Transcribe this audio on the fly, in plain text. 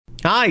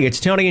Hi, it's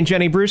Tony and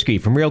Jenny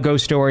Bruschi from Real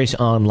Ghost Stories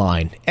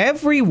Online.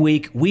 Every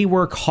week, we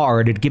work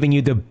hard at giving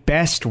you the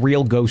best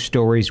real ghost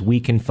stories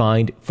we can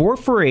find for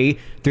free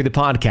through the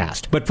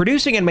podcast. But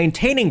producing and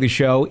maintaining the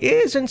show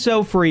isn't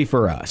so free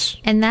for us.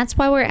 And that's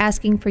why we're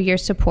asking for your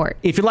support.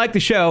 If you like the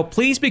show,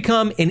 please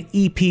become an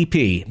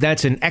EPP.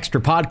 That's an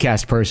extra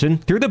podcast person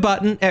through the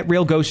button at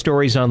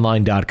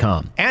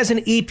realghoststoriesonline.com. As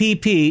an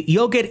EPP,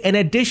 you'll get an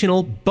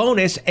additional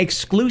bonus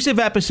exclusive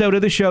episode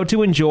of the show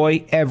to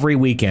enjoy every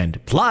weekend.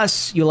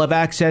 Plus, you'll have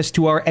access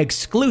to our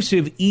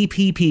exclusive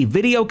EPP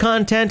video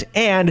content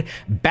and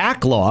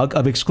backlog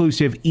of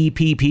exclusive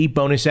EPP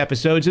bonus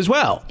episodes as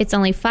well. It's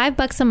only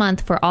 $5 a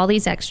month for all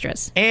these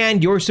extras.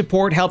 And your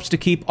support helps to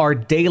keep our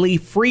daily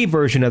free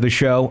version of the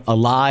show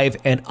alive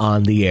and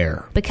on the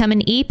air. Become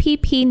an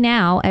EPP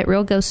now at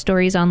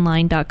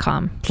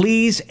realghoststoriesonline.com.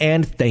 Please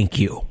and thank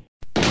you.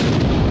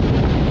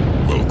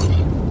 Welcome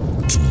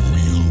to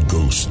Real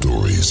Ghost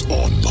Stories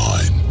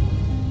Online.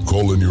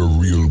 Call in your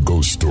real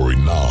ghost story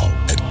now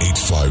at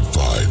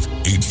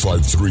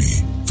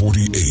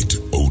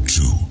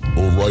 855-853-4802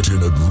 or write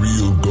in at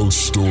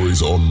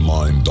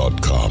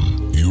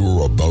realghoststoriesonline.com.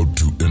 You're about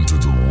to enter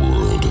the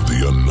world of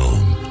the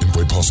unknown and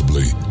quite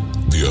possibly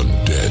the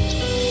undead.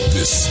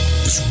 This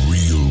is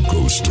Real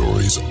Ghost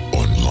Stories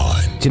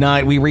Online.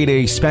 Tonight we read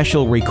a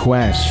special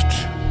request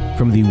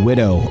from the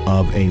widow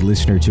of a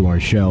listener to our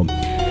show.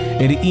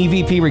 An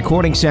EVP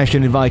recording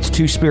session invites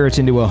two spirits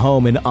into a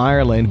home in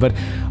Ireland, but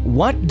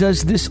what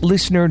does this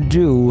listener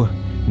do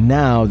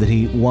now that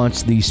he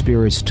wants these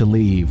spirits to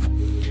leave?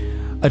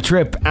 A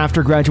trip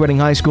after graduating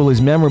high school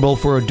is memorable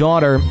for a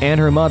daughter and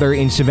her mother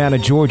in Savannah,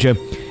 Georgia,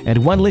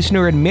 and one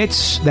listener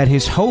admits that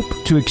his hope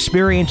to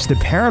experience the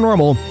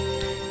paranormal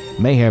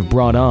may have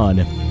brought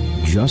on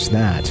just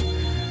that.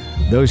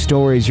 Those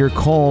stories, your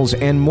calls,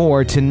 and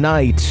more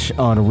tonight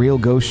on Real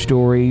Ghost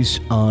Stories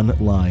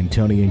Online.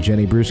 Tony and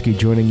Jenny Bruschi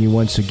joining you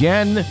once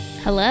again.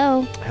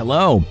 Hello.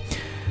 Hello.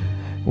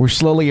 We're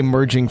slowly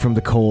emerging from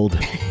the cold.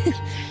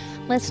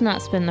 Let's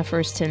not spend the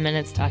first 10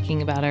 minutes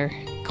talking about our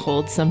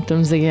cold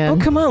symptoms again. Oh,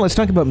 come on. Let's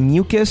talk about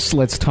mucus.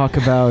 Let's talk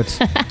about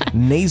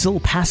nasal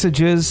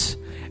passages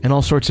and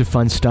all sorts of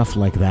fun stuff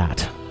like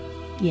that.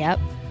 Yep.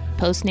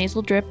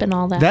 Post-nasal drip and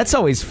all that. That's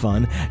always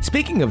fun.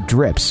 Speaking of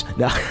drips,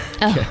 no,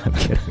 I'm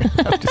kidding.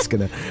 I'm just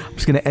gonna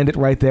end it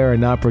right there and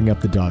not bring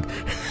up the dog.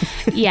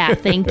 Yeah,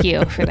 thank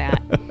you for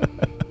that.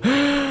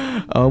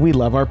 Oh, we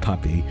love our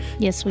puppy.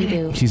 Yes, we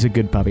do. She's a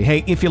good puppy.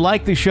 Hey, if you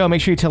like the show,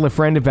 make sure you tell a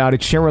friend about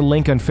it. Share a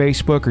link on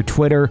Facebook or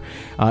Twitter.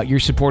 Your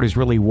support is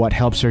really what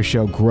helps our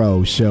show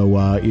grow.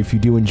 So if you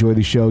do enjoy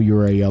the show,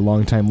 you're a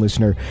longtime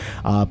listener,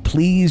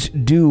 please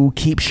do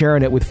keep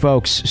sharing it with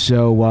folks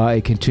so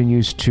it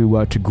continues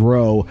to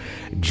grow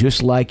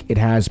just like it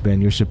has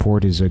been. Your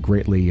support is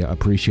greatly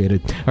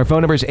appreciated. Our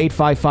phone number is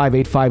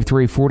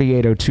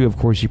 855-853-4802. Of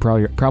course, you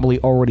probably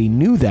already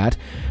knew that.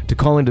 To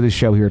call into the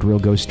show here at Real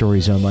Ghost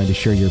Stories Online to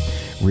share your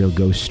real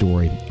ghost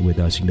story with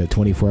us. You can do it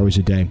 24 hours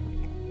a day,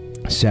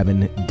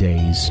 7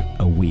 days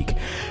a week.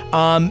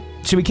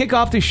 Should we kick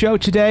off the show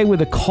today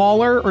with a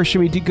caller, or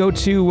should we go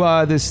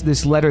to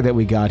this letter that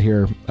we got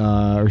here,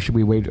 or should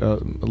we wait a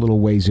little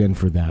ways in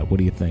for that? What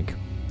do you think?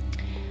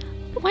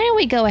 Why don't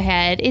we go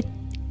ahead?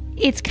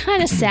 It's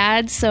kind of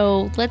sad,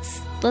 so let's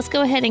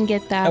go ahead and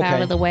get that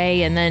out of the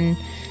way, and then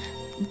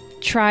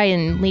try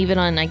and leave it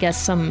on, I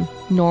guess, some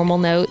normal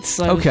notes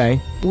of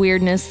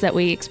weirdness that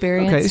we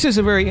experience. Okay, this is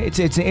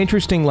it's an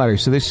interesting letter.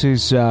 So this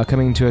is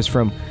coming to us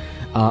from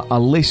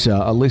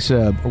Alyssa.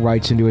 Alyssa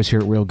writes into us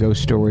here at Real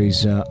Ghost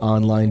Stories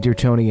Online. Dear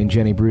Tony and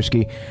Jenny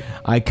Bruschi,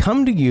 I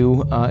come to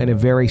you in a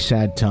very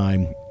sad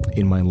time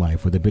in my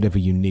life with a bit of a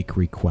unique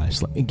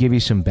request. Let me give you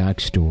some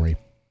backstory.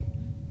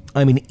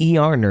 I'm an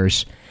ER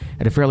nurse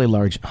at a fairly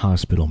large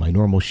hospital. My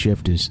normal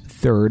shift is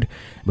third,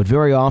 but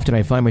very often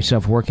I find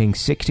myself working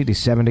 60 to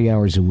 70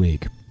 hours a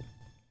week.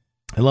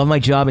 I love my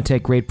job and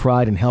take great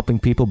pride in helping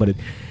people, but it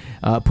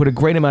put a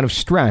great amount of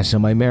stress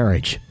on my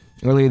marriage.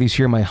 Earlier this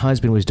year, my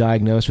husband was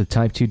diagnosed with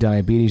type 2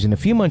 diabetes, and a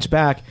few months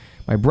back,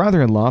 my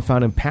brother-in-law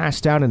found him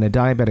passed out in a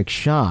diabetic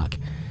shock.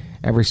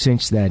 Ever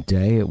since that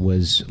day, it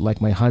was like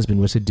my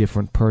husband was a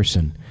different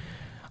person.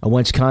 A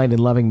once kind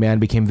and loving man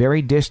became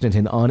very distant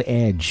and on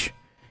edge.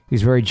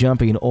 He's very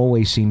jumpy and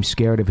always seems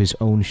scared of his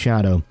own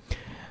shadow.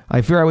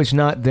 I fear I was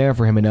not there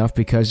for him enough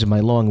because of my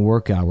long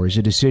work hours,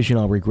 a decision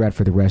I'll regret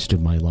for the rest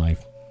of my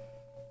life.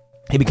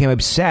 He became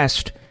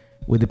obsessed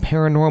with the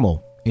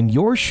paranormal, and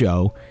your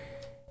show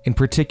in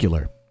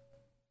particular.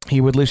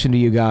 He would listen to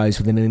you guys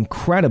with an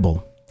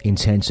incredible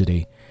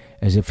intensity,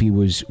 as if he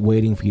was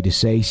waiting for you to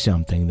say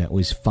something that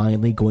was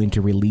finally going to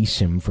release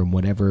him from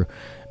whatever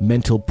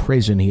mental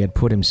prison he had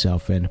put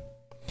himself in.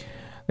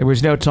 There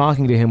was no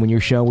talking to him when your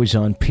show was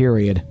on,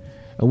 period.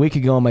 A week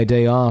ago on my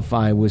day off,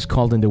 I was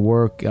called into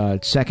work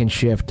second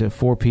shift,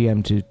 4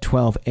 p.m. to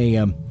 12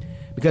 a.m.,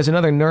 because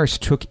another nurse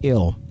took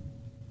ill.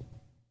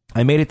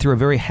 I made it through a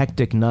very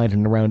hectic night,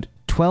 and around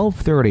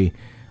 12:30,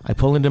 I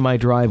pull into my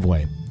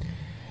driveway.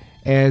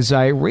 As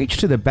I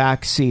reached to the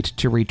back seat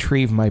to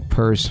retrieve my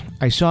purse,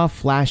 I saw a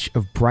flash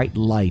of bright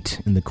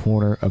light in the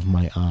corner of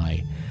my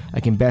eye. I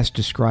can best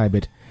describe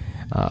it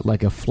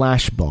like a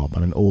flashbulb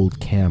on an old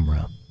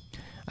camera.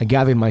 I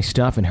gathered my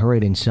stuff and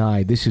hurried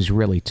inside. This is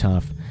really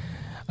tough.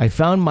 I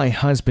found my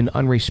husband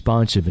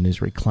unresponsive in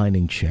his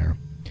reclining chair.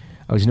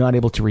 I was not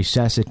able to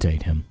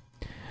resuscitate him.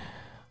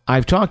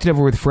 I've talked it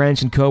over with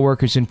friends and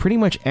coworkers and pretty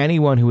much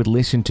anyone who would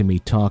listen to me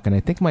talk, and I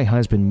think my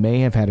husband may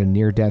have had a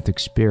near-death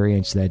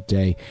experience that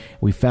day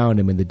we found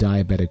him in the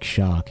diabetic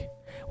shock.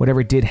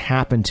 Whatever did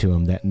happen to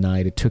him that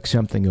night, it took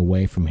something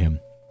away from him.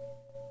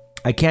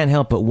 I can't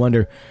help but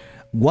wonder,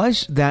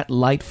 was that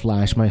light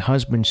flash my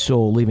husband's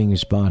soul leaving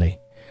his body?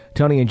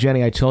 Tony and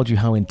Jenny, I told you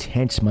how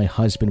intense my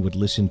husband would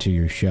listen to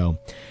your show.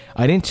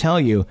 I didn't tell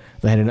you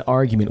that I had an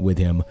argument with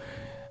him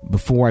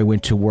before I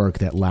went to work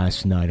that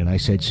last night, and I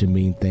said some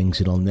mean things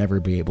that I'll never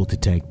be able to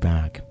take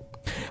back.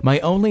 My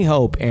only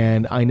hope,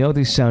 and I know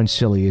this sounds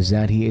silly, is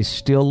that he is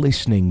still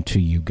listening to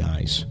you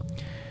guys.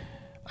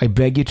 I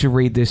beg you to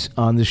read this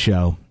on the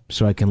show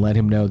so I can let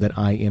him know that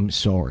I am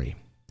sorry.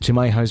 To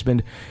my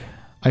husband,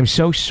 I'm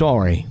so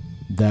sorry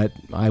that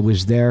I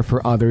was there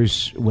for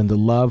others when the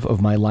love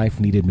of my life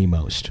needed me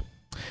most.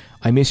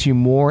 I miss you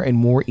more and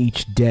more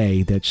each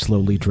day that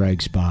slowly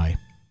drags by.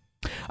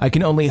 I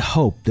can only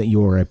hope that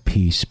you are at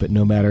peace, but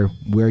no matter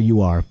where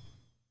you are,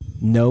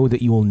 know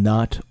that you will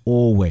not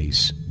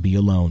always be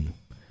alone.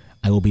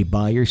 I will be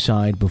by your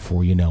side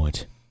before you know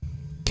it.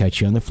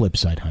 Catch you on the flip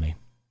side, honey.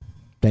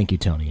 Thank you,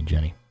 Tony and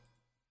Jenny.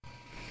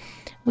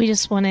 We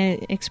just want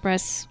to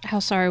express how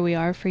sorry we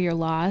are for your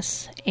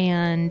loss.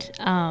 And,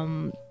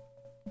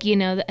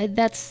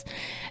 that's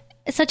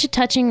such a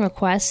touching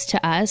request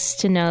to us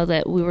to know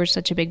that we were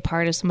such a big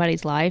part of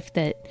somebody's life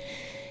that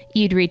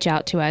you'd reach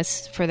out to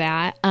us for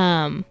that.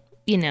 I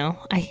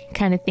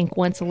kind of think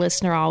once a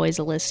listener, always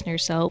a listener.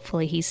 So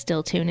hopefully he's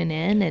still tuning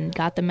in and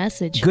got the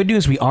message. Good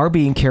news, we are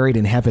being carried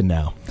in heaven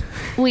now.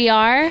 We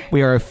are?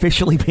 We are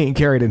officially being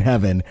carried in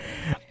heaven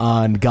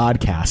on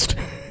Godcast.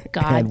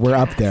 And we're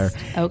up there.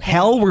 Okay.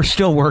 Hell, we're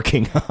still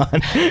working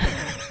on.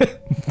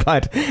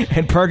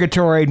 And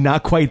purgatory,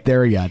 not quite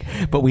there yet.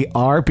 But we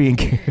are being.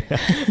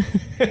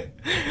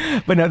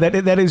 But no,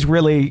 that is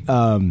really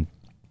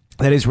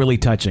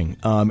touching.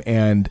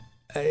 And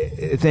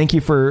thank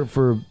you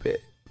for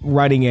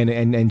writing in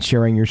and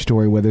sharing your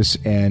story with us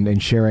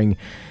and sharing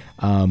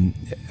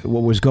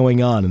what was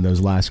going on in those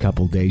last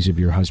couple days of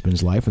your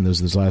husband's life and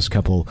those last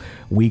couple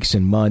weeks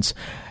and months.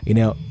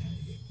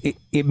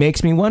 It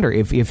makes me wonder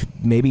if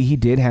maybe he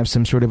did have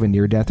some sort of a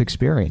near-death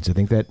experience. I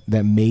think that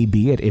may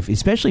be it,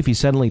 especially if he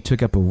suddenly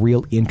took up a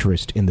real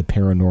interest in the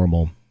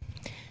paranormal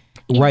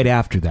right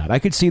after that. I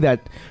could see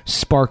that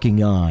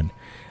sparking on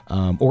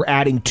or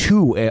adding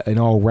to an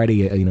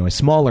already a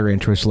smaller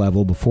interest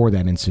level before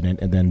that incident,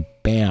 and then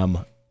bam,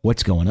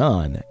 what's going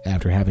on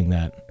after having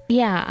that?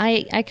 Yeah,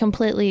 I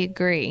completely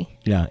agree.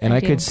 Yeah, and I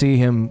could see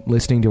him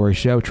listening to our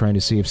show trying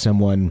to see if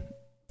someone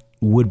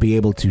would be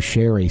able to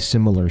share a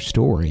similar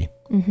story.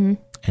 Mm-hmm.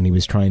 And he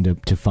was trying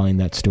to find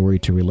that story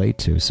to relate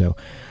to. So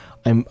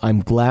I'm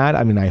glad.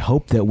 I mean, I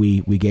hope that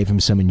we gave him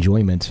some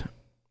enjoyment,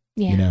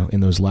 in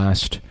those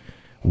last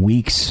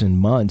weeks and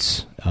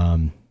months.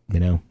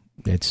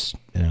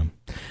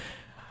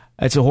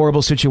 It's a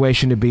horrible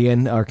situation to be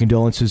in. Our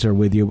condolences are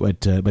with you,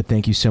 but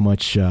thank you so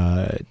much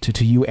to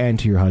you and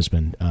to your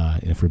husband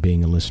for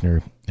being a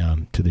listener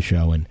to the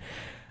show. And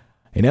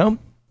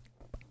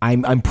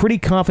I'm pretty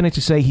confident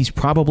to say he's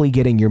probably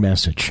getting your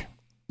message.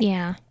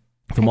 Yeah.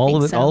 From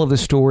all of the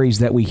stories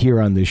that we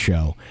hear on this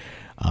show,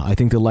 I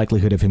think the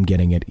likelihood of him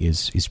getting it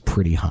is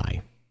pretty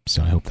high.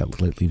 So I hope that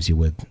leaves you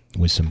with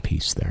some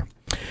peace there.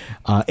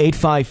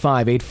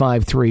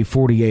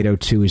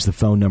 855-853-4802 is the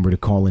phone number to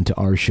call into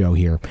our show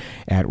here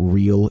at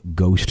Real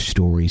Ghost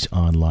Stories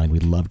Online.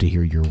 We'd love to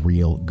hear your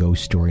real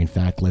ghost story. In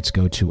fact, let's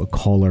go to a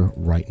caller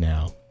right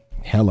now.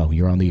 Hello,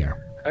 you're on the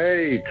air.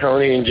 Hey,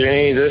 Tony and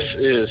Jenny, this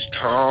is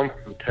Tom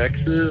from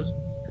Texas.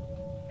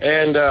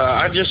 And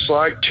I'd just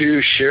like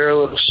to share a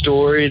little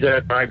story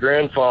that my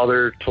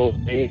grandfather told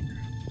me.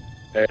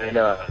 And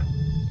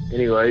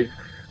anyways,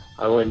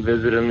 I went and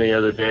visited him the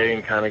other day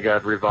and kind of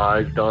got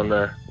revised on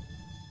the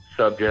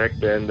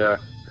subject. And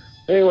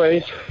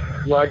anyways,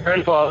 my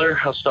grandfather,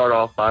 I'll start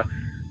off by,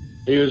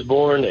 he was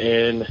born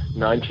in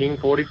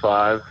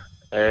 1945.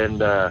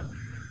 And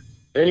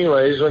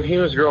anyways, when he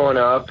was growing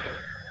up,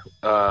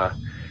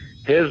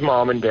 his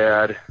mom and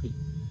dad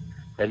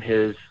and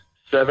his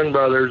 7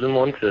 brothers and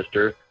 1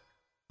 sister,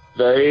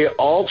 they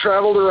all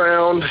traveled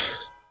around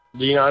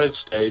the United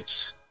States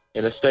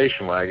in a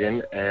station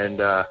wagon, and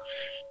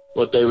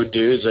what they would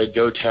do is they'd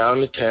go town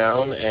to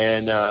town,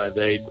 and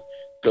they'd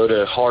go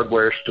to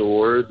hardware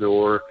stores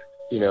or,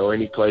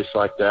 any place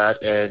like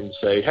that and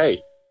say,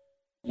 hey,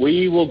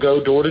 we will go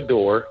door to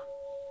door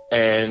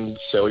and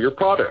sell your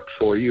product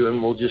for you,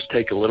 and we'll just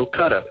take a little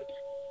cut of it.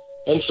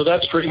 And so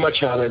that's pretty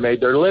much how they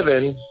made their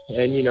living,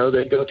 and,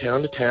 they'd go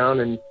town to town.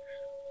 And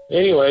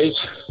anyways,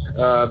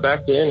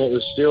 back then it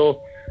was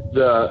still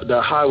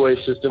the highway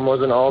system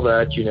wasn't all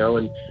that,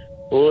 and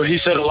well, he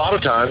said a lot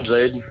of times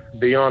they'd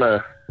be on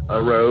a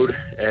road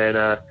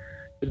and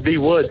it'd be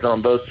woods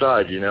on both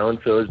sides, and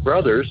so his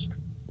brothers,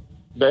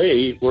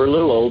 they were a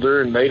little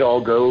older, and they'd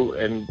all go,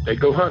 and they'd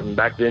go hunting.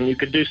 Back then, you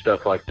could do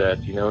stuff like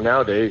that. You know,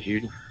 nowadays,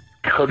 you'd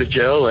go to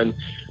jail and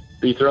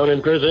be thrown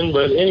in prison.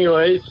 But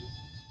anyways,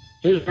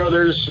 his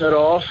brothers set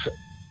off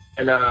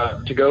and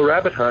to go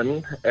rabbit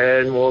hunting,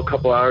 and well, a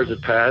couple hours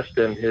had passed,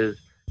 and his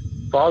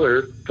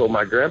father told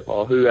my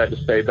grandpa, who had to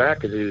stay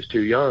back because he was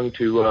too young,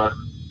 to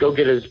go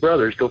get his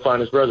brothers, go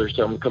find his brothers,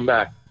 tell them to come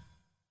back.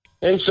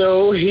 And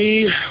so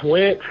he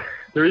went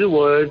through the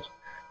woods,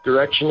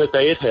 direction that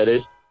they had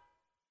headed,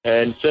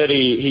 and said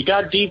he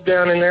got deep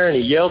down in there and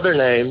he yelled their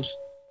names,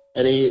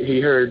 and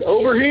he heard,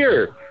 "Over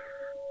here!"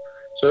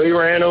 So he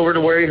ran over to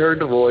where he heard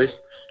the voice,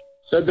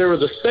 said there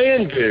was a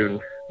sand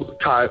dune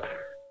type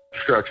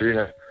structure, you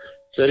know.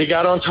 Said he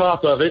got on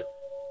top of it,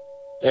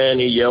 and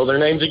he yelled their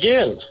names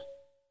again.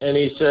 And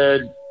he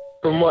said,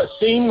 from what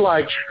seemed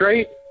like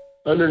straight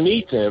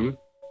underneath him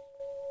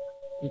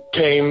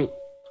came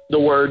the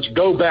words,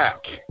 "Go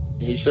back."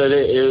 He said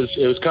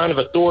it was kind of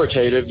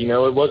authoritative, you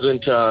know. It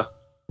wasn't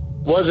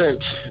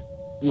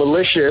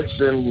malicious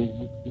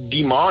and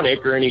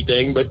demonic or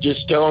anything, but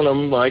just telling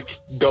them, like,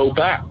 go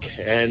back.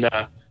 And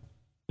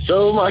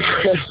so my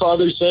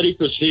grandfather said he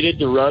proceeded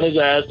to run his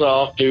ass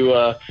off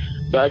to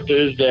back to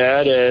his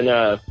dad.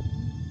 And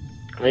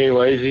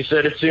anyways, he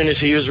said as soon as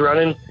he was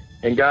running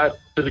and got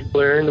to the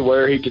clearing to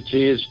where he could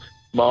see his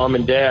mom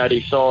and dad, he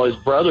saw his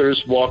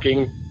brothers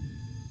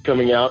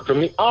coming out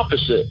from the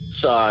opposite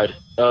side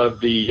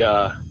of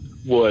the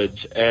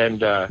woods.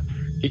 And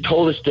he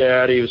told his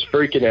dad, he was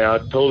freaking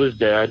out, told his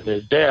dad, and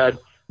his dad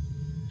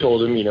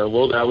told him, you know,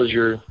 well, that was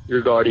your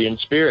guardian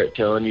spirit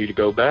telling you to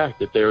go back,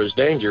 that there was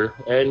danger.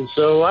 And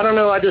so, I don't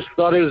know, I just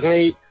thought it was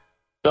neat.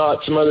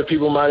 Thought some other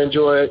people might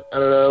enjoy it. I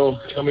don't know.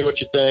 Tell me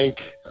what you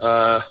think.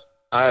 I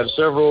have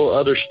several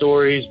other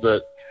stories,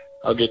 but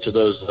I'll get to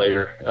those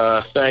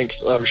later. Thanks.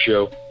 Love your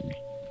show.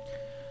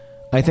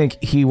 I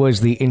think he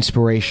was the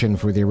inspiration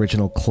for the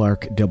original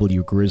Clark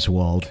W.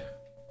 Griswold.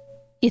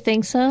 You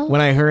think so?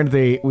 When I heard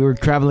we were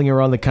traveling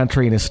around the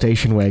country in a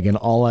station wagon,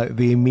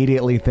 the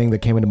immediately thing that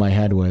came into my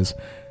head was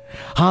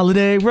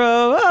Holiday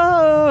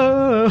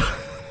Row.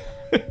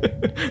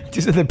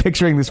 Just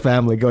picturing this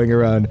family going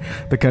around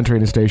the country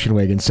in a station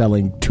wagon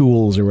selling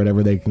tools or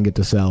whatever they can get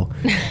to sell.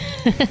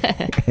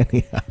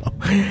 Anyhow,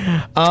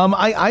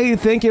 I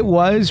think it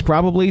was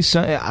probably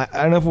I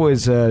don't know if it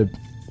was a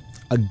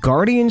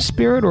guardian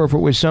spirit or if it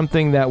was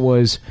something that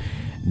was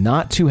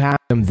not to have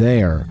them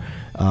there.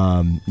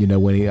 You know,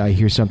 when I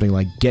hear something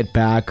like get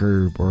back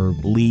or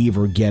leave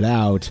or get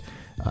out,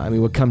 I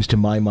mean, what comes to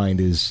my mind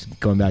is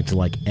going back to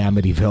like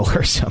Amityville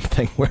or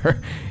something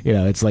where, you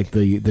know, it's like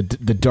the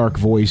dark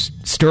voice,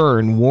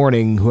 stern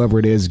warning whoever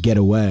it is, get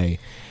away.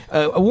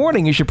 A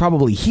warning you should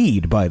probably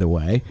heed, by the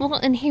way. Well,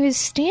 and he was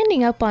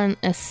standing up on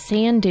a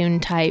sand dune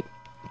type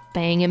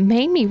thing. It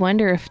made me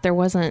wonder if there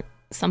wasn't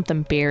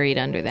something buried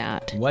under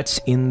that. What's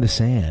in the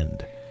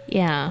sand?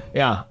 Yeah.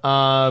 Yeah.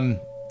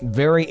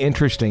 Very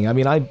interesting. I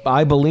mean,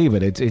 I believe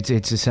it.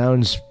 It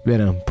sounds, you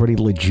know, pretty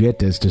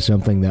legit as to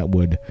something that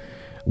would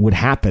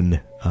happen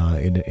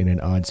in an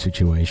odd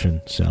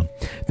situation. So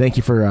thank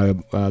you for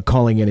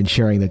calling in and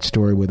sharing that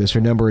story with us.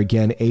 Our number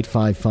again,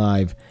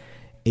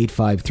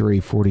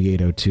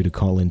 855-853-4802 to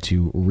call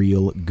into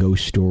Real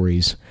Ghost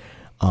Stories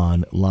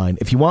Online.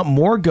 If you want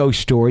more ghost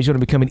stories, you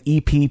want to become an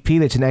EPP,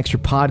 that's an extra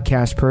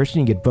podcast person.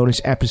 You get bonus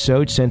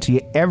episodes sent to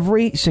you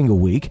every single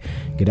week.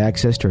 Get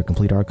access to a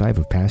complete archive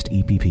of past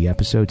EPP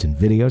episodes and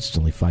videos. It's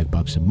only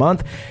 $5 a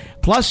month.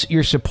 Plus,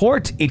 your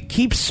support, it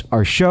keeps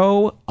our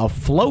show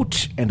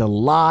afloat and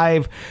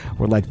alive.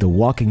 We're like the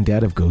Walking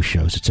Dead of ghost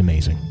shows. It's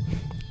amazing.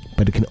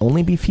 But it can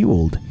only be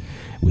fueled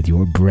with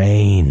your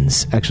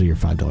brains. Actually, your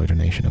 $5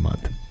 donation a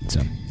month.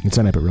 So you can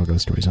sign up at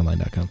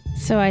realghoststoriesonline.com.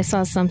 So I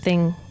saw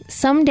something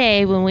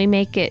someday when we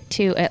make it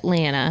to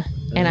Atlanta,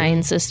 and I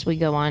insist we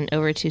go on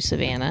over to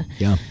Savannah.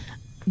 Yeah.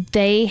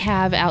 They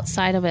have,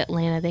 outside of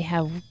Atlanta, they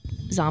have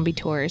zombie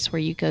tours where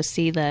you go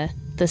see the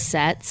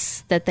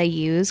sets that they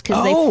use,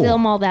 because they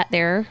film all that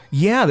there.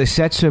 Yeah, the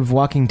sets of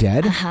Walking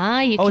Dead.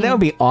 That would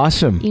be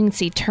awesome. You can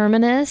see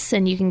Terminus,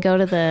 and you can go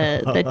to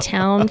the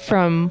town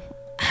from,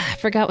 I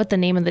forgot what the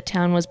name of the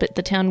town was, but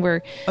the town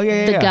where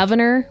the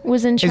governor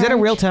was in charge. Is that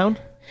a real town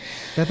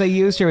that they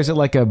used, or is it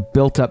like a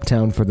built-up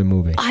town for the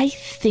movie? I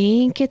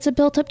think it's a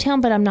built-up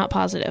town, but I'm not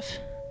positive.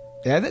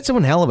 Yeah, that's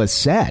one hell of a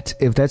set,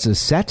 if that's a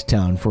set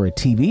town for a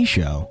TV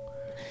show.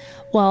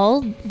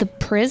 Well, the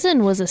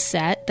prison was a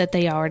set that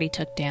they already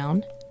took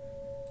down.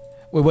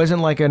 It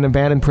wasn't like an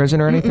abandoned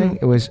prison or anything?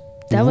 Mm-mm. It was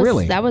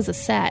really? That was a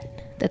set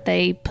that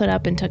they put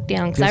up and took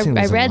down. Because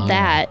I read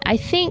that. I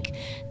think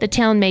the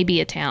town may be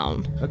a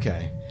town.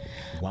 Okay.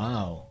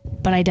 Wow.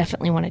 But I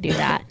definitely want to do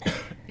that.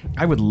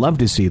 I would love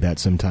to see that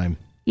sometime.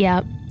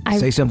 Yeah.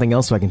 Say something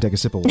else so I can take a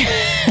sip of water.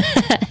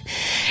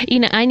 You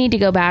know, I need to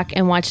go back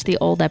and watch the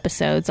old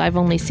episodes. I've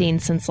only seen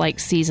since like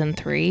season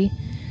 3.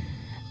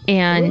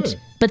 And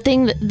but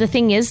the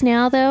thing is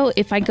now, though,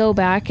 if I go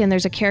back and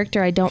there's a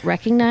character I don't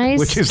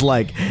recognize, which is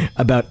like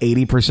about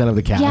 80% of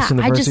the cast in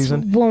the first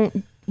season,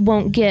 won't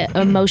won't get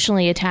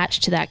emotionally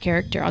attached to that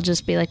character. I'll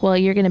just be like, well,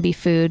 you're going to be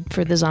food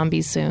for the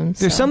zombies soon.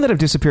 There's some that have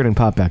disappeared and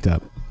popped back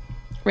up.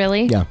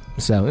 Really? Yeah.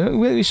 So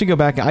we should go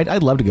back.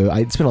 I'd love to go.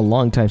 It's been a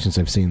long time since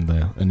I've seen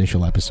the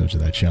initial episodes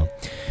of that show.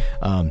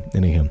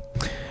 Anyhow.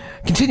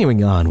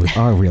 Continuing on with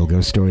our real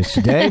ghost stories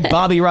today.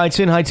 Bobby writes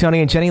in, "Hi,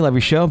 Tony and Jenny. Love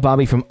your show.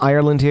 Bobby from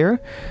Ireland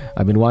here.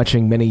 I've been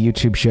watching many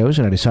YouTube shows,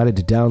 and I decided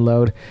to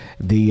download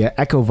the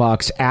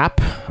EchoVox app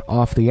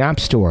off the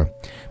App Store.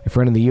 My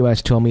friend in the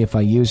U.S. told me if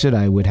I use it,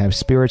 I would have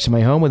spirits in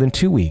my home within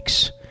 2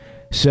 weeks.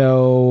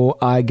 So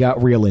I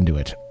got real into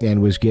it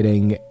and was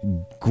getting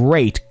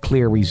great,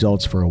 clear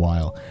results for a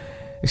while.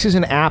 This is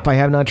an app I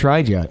have not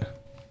tried yet.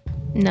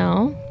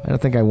 No. I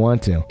don't think I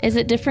want to. Is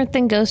it different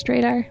than Ghost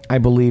Radar? I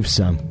believe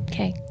so.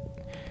 Okay.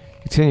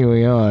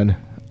 Continuing on,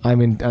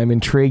 I'm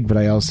intrigued, but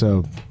I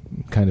also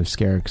kind of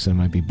scared because I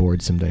might be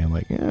bored someday. I'm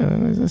like, yeah,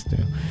 what does this do?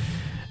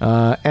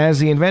 As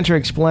the inventor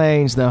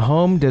explains, the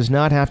home does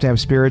not have to have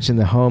spirits in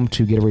the home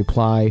to get a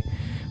reply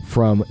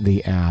from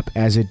the app,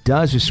 as it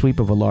does a sweep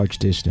of a large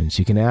distance.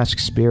 You can ask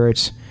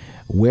spirits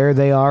where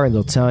they are, and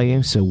they'll tell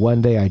you. So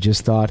one day I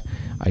just thought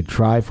I'd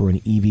try for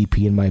an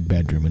EVP in my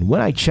bedroom. And when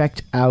I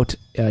checked out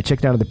of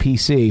the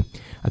PC,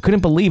 I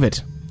couldn't believe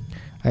it.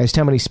 I asked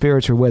how many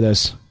spirits were with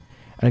us,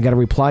 and I got a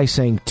reply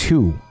saying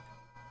 2.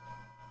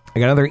 I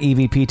got another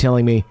EVP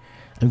telling me,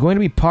 I'm going to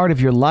be part of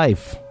your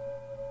life.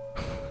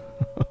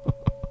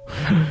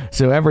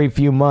 So every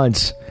few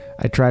months,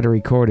 I try to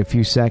record a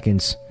few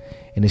seconds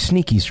in a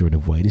sneaky sort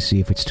of way to see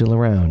if it's still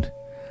around.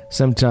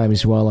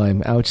 Sometimes while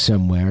I'm out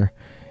somewhere,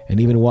 and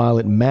even while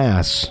at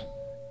Mass,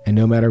 and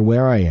no matter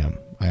where I am,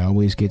 I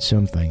always get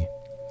something,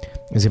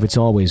 as if it's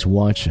always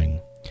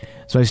watching.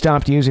 So I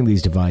stopped using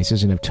these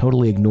devices and have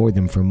totally ignored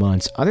them for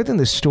months, other than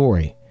the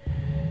story.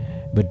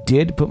 But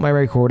did put my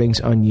recordings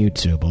on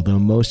YouTube, although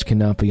most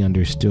cannot be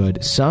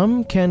understood.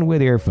 Some can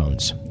with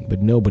earphones,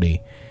 but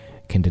nobody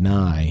can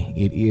deny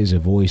it is a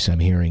voice I'm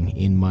hearing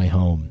in my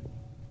home.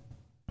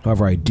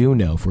 However, I do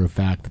know for a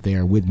fact that they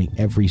are with me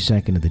every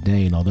second of the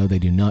day, and although they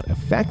do not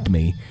affect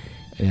me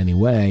in any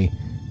way,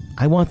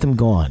 I want them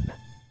gone.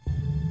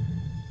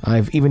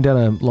 I've even done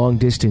a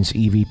long-distance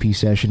EVP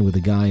session with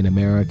a guy in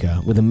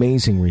America with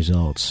amazing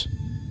results.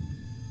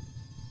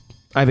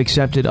 I've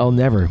accepted I'll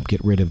never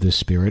get rid of this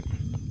spirit.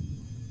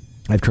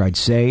 I've tried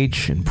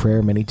sage and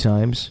prayer many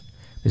times.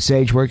 The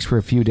sage works for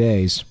a few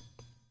days.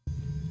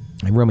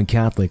 I'm Roman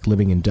Catholic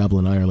living in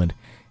Dublin, Ireland.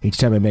 Each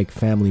time I make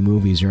family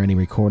movies or any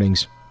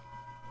recordings,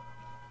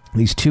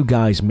 these 2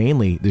 guys,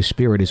 mainly the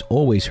spirit, is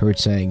always heard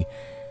saying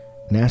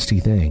nasty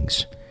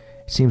things.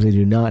 It seems they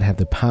do not have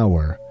the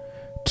power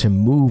to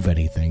move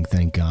anything,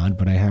 thank God,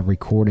 but I have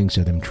recordings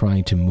of them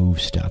trying to move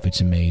stuff.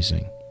 It's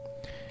amazing.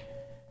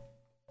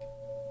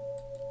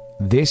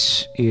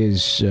 This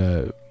is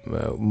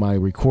my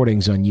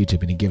recordings on YouTube,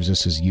 and he gives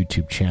us his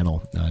YouTube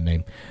channel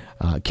name.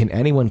 Can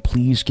anyone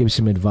please give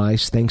some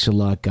advice? Thanks a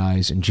lot,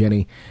 guys. And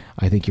Jenny,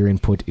 I think your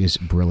input is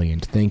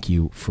brilliant. Thank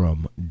you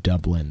from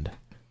Dublin.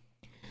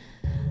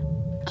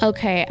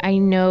 Okay, I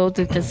know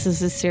that this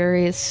is a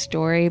serious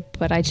story,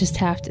 but I just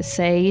have to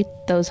say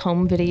those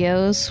home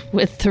videos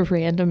with the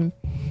random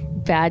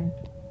bad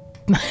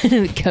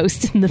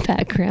ghost in the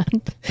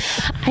background,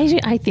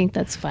 I think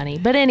that's funny.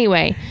 But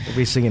anyway.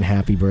 We're singing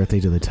happy birthday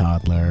to the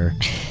toddler.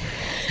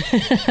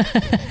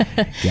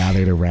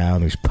 Gathered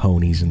around, there's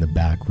ponies in the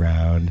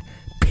background,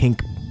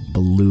 pink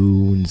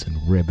balloons and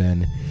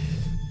ribbon,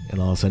 and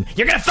all of a sudden,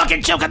 you're gonna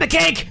fucking choke on the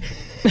cake!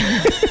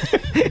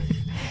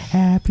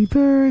 Happy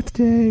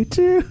birthday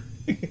to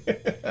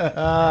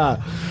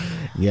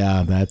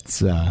yeah,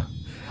 that's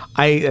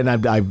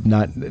I've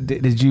not.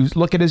 Did you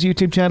look at his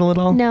YouTube channel at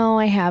all? No,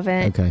 I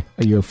haven't. Okay.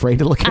 Are you afraid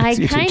to look at his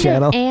YouTube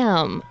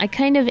channel? I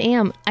kind of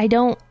am. I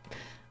don't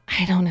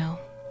know.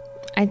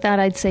 I thought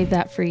I'd save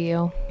that for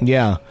you.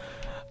 Yeah.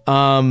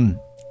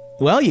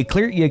 Well, you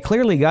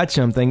clearly got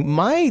something.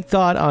 My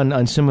thought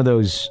on some of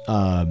those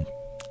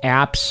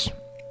apps,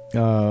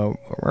 or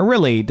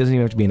really, it doesn't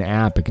even have to be an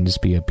app. It can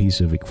just be a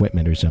piece of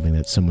equipment or something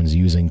that someone's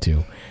using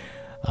to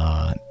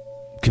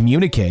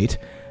communicate,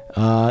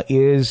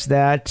 is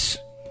that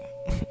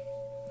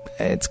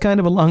it's kind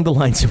of along the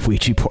lines of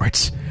Ouija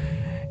boards.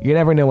 You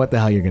never know what the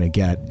hell you're going to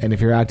get. And if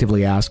you're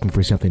actively asking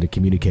for something to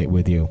communicate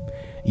with you,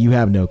 you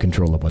have no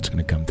control of what's going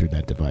to come through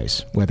that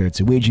device. Whether it's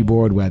a Ouija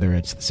board, whether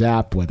it's this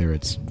app, whether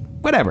it's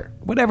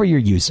whatever you're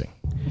using.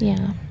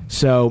 Yeah.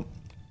 So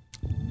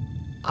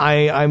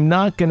I'm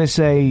not going to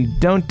say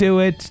don't do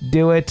it,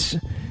 do it.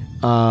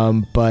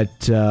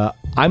 But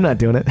I'm not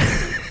doing it.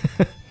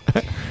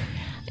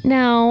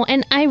 No,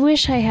 and I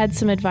wish I had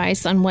some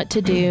advice on what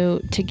to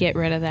do to get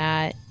rid of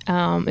that.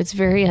 It's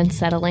very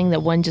unsettling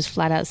that one just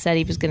flat out said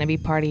he was going to be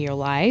part of your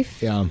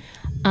life. Yeah.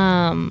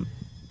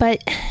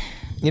 But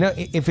you know,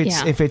 if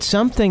it's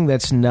something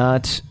that's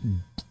not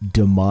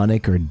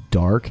demonic or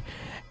dark,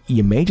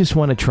 you may just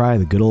want to try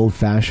the good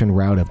old-fashioned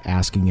route of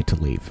asking it to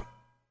leave.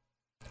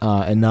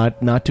 And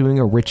not doing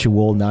a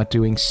ritual, not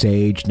doing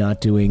sage, not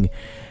doing,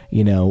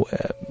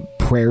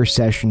 prayer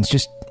sessions.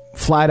 Just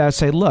flat out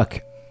say,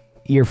 look,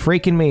 you're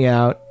freaking me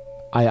out.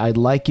 I'd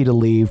like you to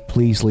leave.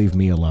 Please leave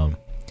me alone.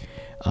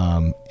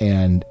 Or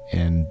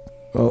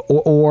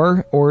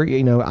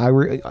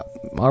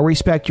I'll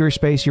respect your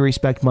space. You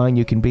respect mine.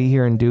 You can be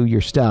here and do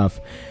your stuff,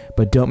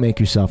 but don't make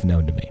yourself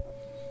known to me.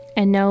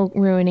 And no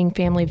ruining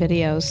family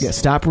videos. Yeah,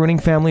 stop ruining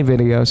family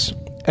videos.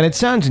 And it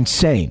sounds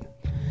insane,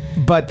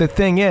 but the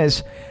thing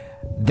is,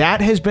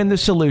 that has been the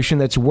solution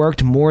that's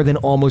worked more than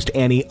almost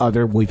any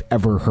other we've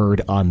ever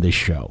heard on this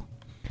show.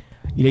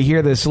 You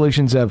hear the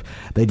solutions of,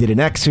 they did an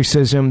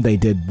exorcism, they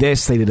did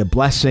this, they did a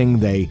blessing,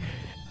 they,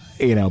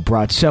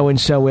 brought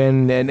so-and-so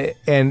in,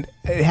 and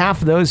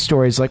half of those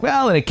stories, like,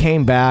 well, and it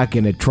came back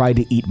and it tried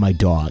to eat my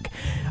dog.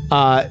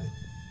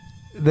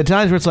 The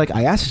times where it's like,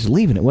 I asked it to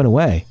leave and it went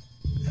away,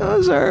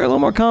 those are a little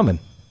more common.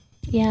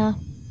 Yeah,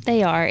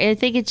 they are. I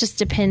think it just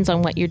depends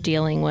on what you're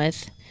dealing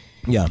with.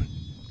 Yeah.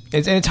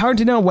 And it's hard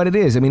to know what it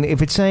is. I mean,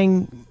 if it's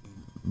saying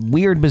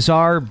weird,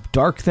 bizarre,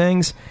 dark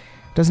things,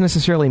 doesn't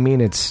necessarily mean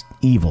it's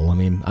evil. I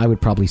mean, I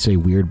would probably say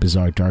weird,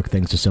 bizarre, dark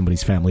things to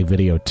somebody's family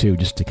video, too,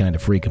 just to kind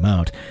of freak them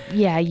out.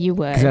 Yeah, you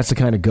would. Because that's the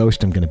kind of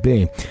ghost I'm going to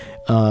be.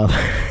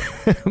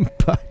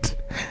 But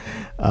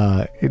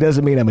it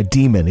doesn't mean I'm a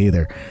demon,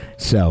 either.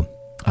 So,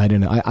 I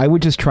don't know. I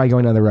would just try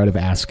going down the road of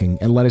asking,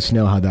 and let us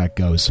know how that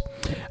goes.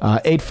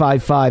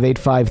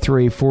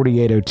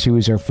 855-853-4802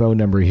 is our phone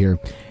number here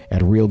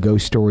at Real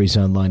Ghost Stories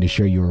Online to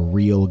share your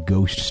real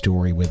ghost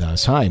story with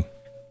us. Hi.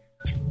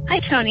 Hi,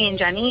 Tony and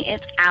Jenny.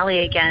 It's Allie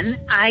again.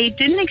 I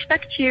didn't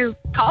expect you to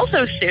call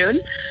so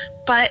soon,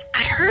 but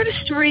I heard a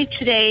story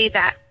today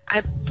that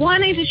I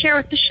wanted to share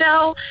with the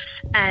show,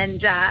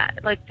 and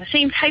like the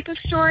same type of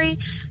story,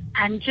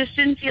 and just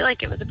didn't feel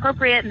like it was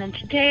appropriate. And then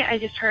today I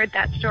just heard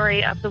that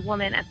story of the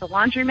woman at the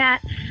laundromat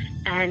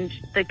and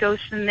the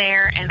ghost in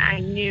there, and I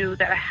knew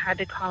that I had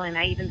to call in.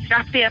 I even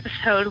stopped the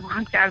episode,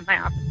 walked out of my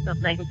office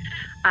building.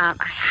 I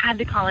had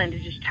to call in to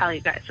just tell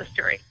you guys the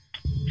story.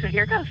 So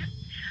here it goes.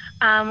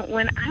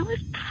 When I was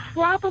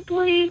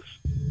probably,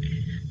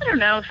 I don't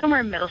know,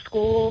 somewhere in middle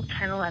school,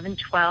 10, 11,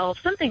 12,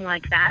 something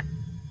like that,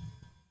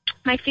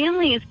 my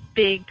family is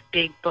big,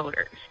 big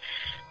boaters.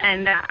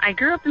 And I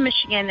grew up in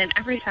Michigan, and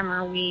every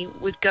summer we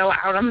would go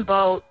out on the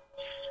boat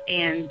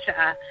and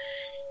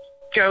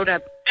go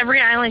to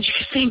every island you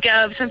could think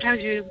of. Some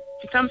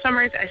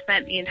summers I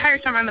spent the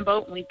entire summer on the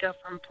boat, and we'd go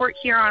from Port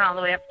Huron all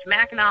the way up to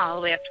Mackinac, all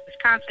the way up to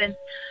Wisconsin.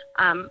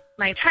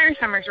 My entire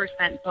summers were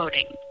spent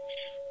boating.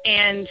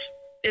 And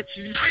it's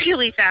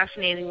really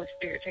fascinating with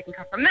spirits that can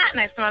come from that, and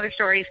I have some other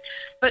stories.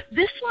 But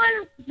this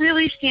one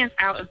really stands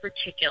out in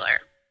particular.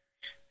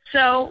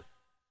 So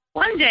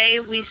one day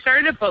we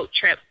started a boat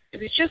trip. It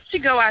was just to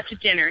go out to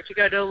dinner, to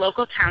go to a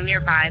local town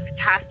nearby,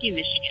 Petoskey,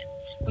 Michigan.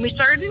 And we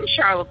started in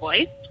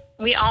Charlevoix.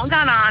 We all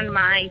got on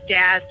my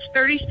dad's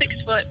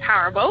 36-foot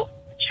powerboat,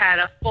 which had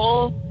a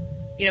full,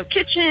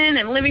 kitchen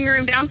and living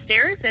room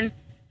downstairs. And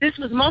this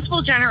was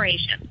multiple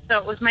generations. So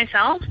it was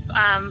myself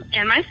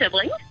and my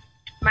siblings,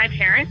 my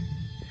parents,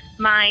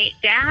 my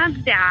dad's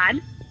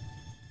dad,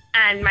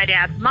 and my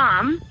dad's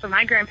mom, so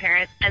my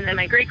grandparents, and then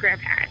my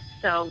great-grandparents,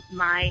 so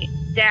my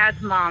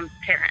dad's mom's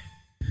parents.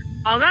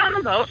 All got on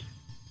the boat,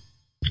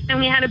 and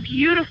we had a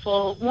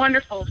beautiful,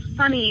 wonderful,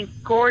 sunny,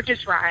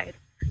 gorgeous ride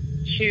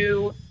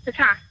to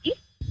Petoskey.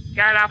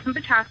 Got off in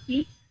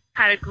Petoskey,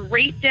 had a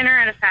great dinner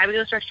at a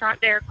fabulous restaurant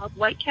there called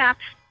Whitecap,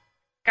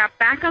 got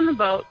back on the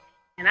boat,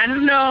 and I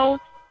don't know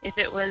if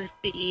it was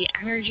the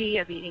energy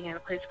of eating at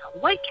a place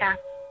called Whitecap,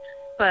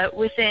 but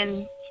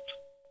within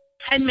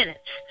 10 minutes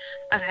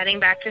of heading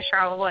back to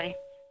Charlevoix,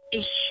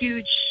 a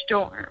huge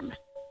storm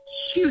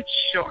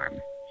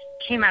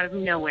came out of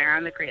nowhere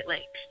on the Great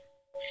Lakes.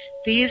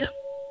 These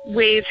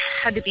waves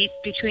had to be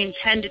between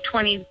 10 to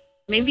 20,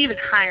 maybe even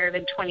higher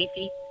than 20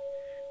 feet.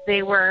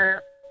 They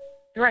were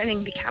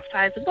threatening to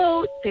capsize the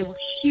boat. They were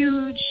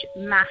huge,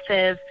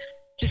 massive,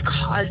 just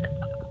caused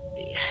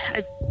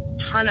a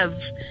ton of,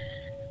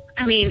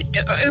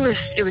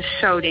 it was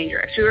so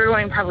dangerous. We were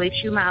going probably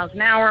 2 miles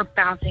an hour,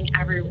 bouncing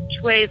every which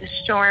way. The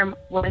storm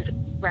was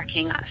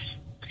wrecking us.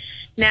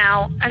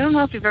 Now, I don't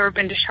know if you've ever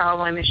been to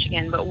Charlevoix,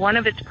 Michigan, but one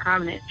of its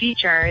prominent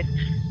features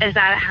is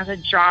that it has a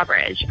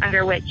drawbridge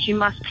under which you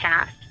must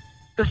pass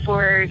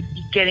before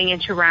getting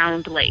into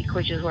Round Lake,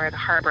 which is where the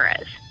harbor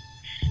is.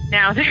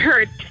 Now,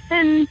 there are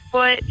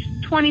 10-foot,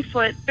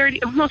 20-foot,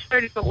 almost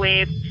 30-foot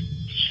waves,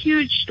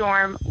 huge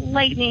storm,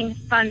 lightning,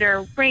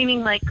 thunder,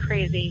 raining like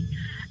crazy.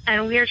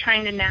 And we are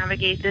trying to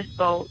navigate this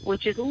boat,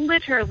 which is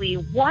literally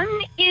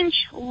 1 inch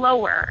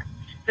lower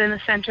than the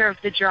center of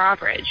the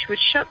drawbridge, which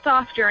shuts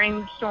off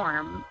during the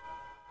storm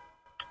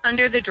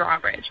under the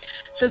drawbridge.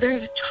 So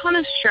there's a ton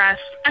of stress.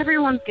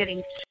 Everyone's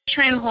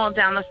trying to hold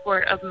down the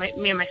fort of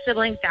me and my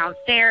siblings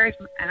downstairs,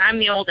 and I'm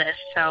the oldest,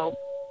 so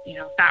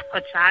that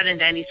puts that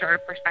into any sort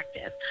of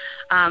perspective.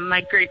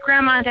 My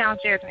great-grandma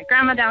downstairs, my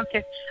grandma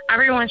downstairs,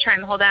 everyone's trying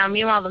to hold down.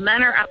 Meanwhile, the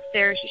men are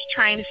upstairs just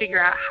trying to figure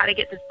out how to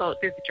get this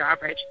boat through the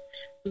drawbridge.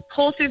 We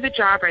pull through the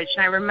drawbridge,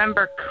 and I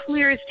remember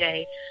clear as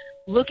day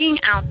looking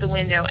out the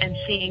window and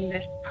seeing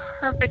this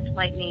perfect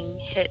lightning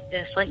hit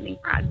this lightning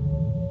rod.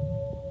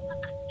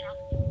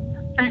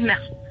 I know.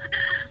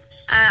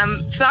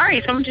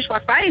 Sorry, someone just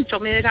walked by and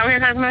told me they thought we were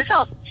talking to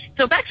myself.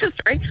 So back to the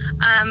story.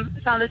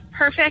 Saw this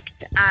perfect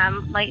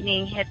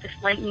lightning hit this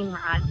lightning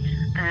rod,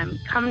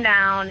 come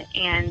down,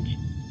 and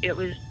it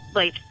was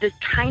like the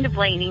kind of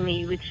lightning that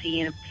you would see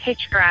in a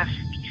picturesque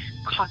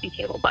coffee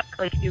table book,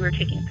 like if you were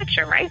taking a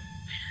picture, right?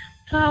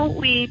 So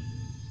we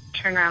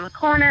turn around the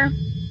corner,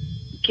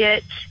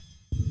 get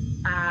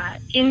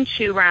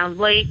into Round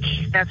Lake.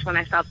 That's when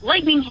I saw the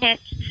lightning hit,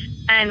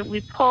 and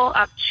we pull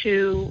up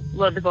to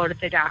load the boat at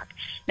the dock.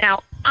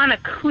 Now, on a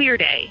clear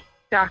day,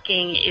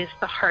 docking is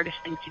the hardest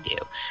thing to do.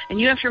 And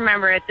you have to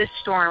remember, at this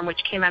storm,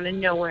 which came out of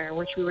nowhere,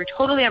 which we were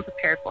totally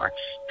unprepared for,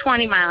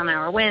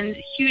 20-mile-an-hour winds,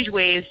 huge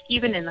waves,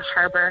 even in the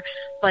harbor,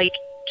 like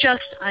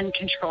just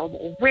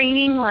uncontrollable,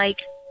 raining like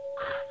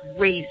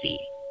crazy,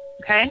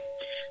 okay?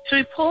 So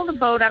we pull the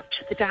boat up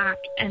to the dock,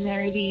 and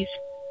there are these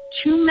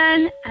two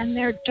men and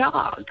their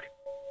dog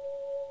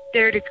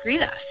there to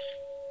greet us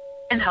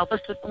and help us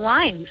with the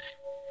lines.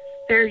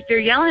 They're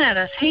yelling at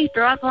us, hey,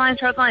 throw out the lines,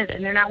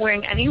 and they're not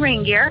wearing any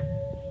rain gear.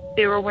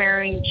 They were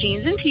wearing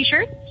jeans and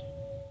T-shirts,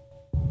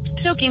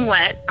 soaking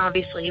wet,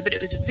 obviously, but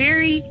it was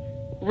very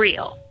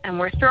real. And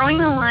we're throwing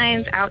the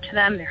lines out to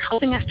them. They're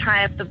helping us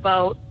tie up the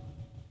boat.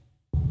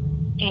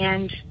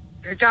 And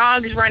their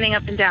dog's running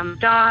up and down the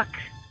dock.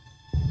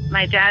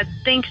 My dad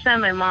thanks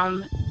them, and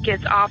Mom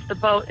gets off the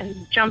boat and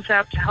jumps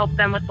up to help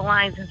them with the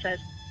lines and says,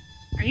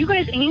 are you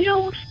guys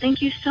angels?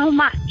 Thank you so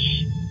much.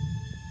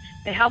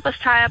 They help us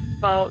tie up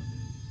the boat.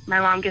 My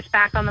mom gets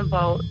back on the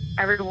boat.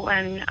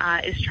 Everyone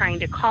is trying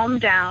to calm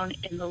down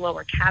in the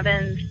lower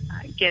cabins,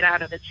 get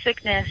out of its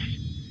sickness.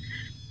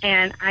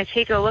 And I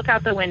take a look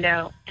out the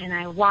window, and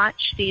I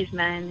watch these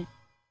men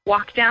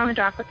walk down the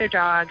dock with their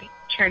dog,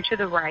 turn to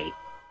the right,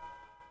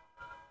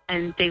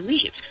 and they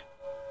leave.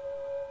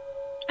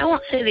 I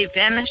won't say they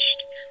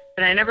vanished,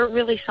 but I never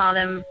really saw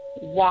them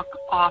walk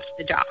off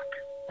the dock.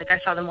 Like, I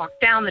saw them walk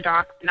down the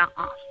dock, but not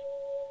off.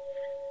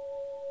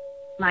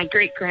 My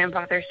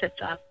great-grandfather sits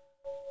up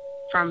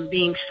from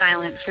being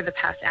silent for the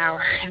past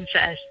hour and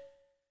says,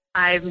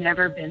 I've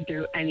never been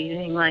through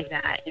anything like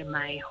that in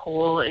my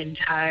whole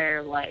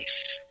entire life.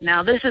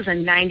 Now, this is a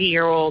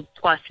 90-year-old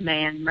plus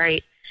man,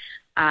 right?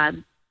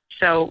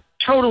 So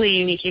totally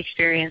unique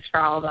experience for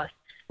all of us.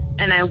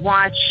 And I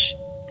watch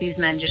these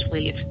men just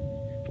leave.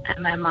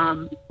 And my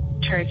mom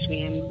turns to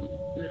me and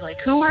was like,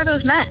 who are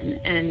those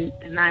men?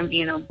 And I'm,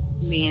 being,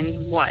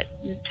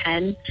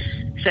 10,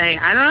 say,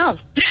 I don't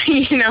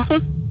know.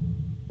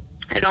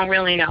 I don't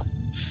really know.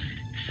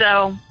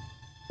 So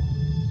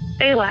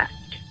they left,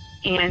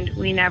 and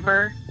we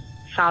never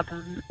saw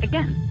them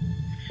again.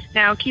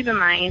 Now, keep in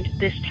mind,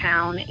 this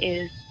town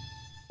is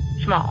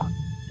small.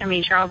 I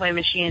mean, Charlevoix,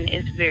 Michigan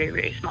is very,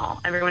 very small.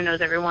 Everyone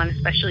knows everyone,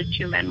 especially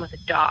two men with a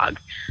dog.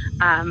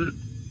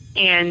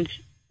 And,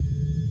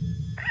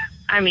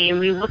 I mean,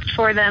 we looked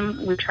for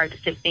them. We tried to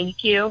say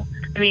thank you.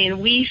 I mean,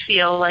 we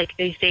feel like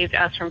they saved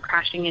us from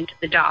crashing into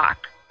the dock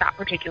that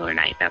particular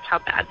night. That's how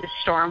bad this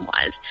storm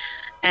was.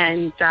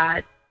 And,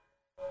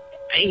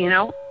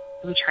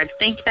 we tried to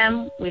thank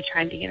them. We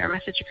tried to get our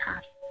message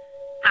across.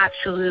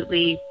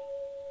 Absolutely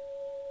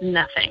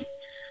nothing.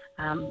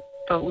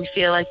 But we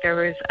feel like there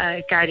was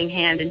a guiding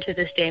hand, and to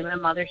this day, my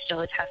mother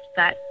still attests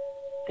that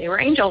they were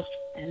angels,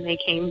 and they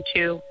came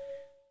to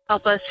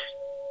help us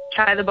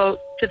tie the boat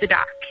to the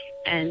dock.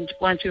 And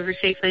once we were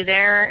safely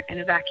there and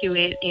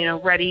evacuate,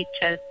 ready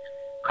to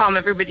calm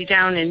everybody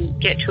down and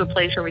get to a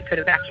place where we could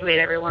evacuate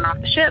everyone off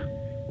the ship,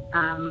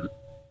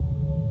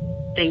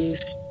 things,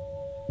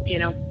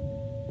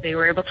 they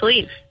were able to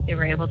leave. They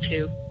were able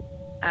to,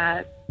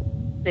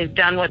 they've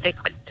done what they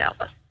could to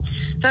help us.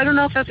 So I don't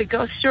know if that's a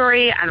ghost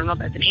story. I don't know if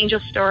that's an angel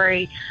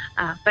story.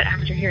 But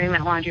after hearing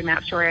that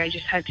laundromat story, I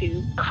just had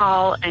to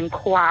call and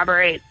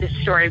corroborate this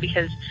story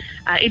because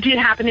it did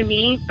happen to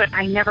me, but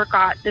I never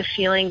got the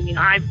feeling,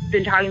 I've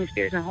been talking to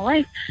spirits my whole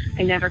life.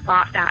 I never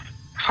got that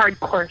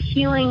hardcore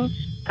feeling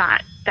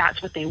that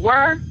that's what they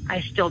were. I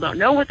still don't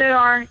know what they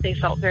are. They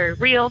felt very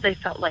real. They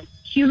felt like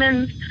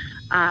humans.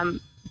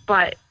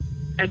 But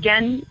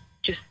again,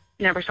 just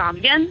never saw them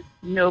again.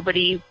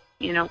 Nobody,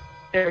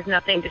 there's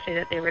nothing to say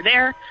that they were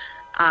there.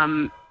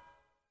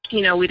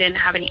 We didn't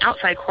have any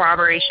outside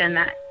corroboration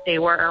that they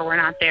were or were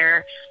not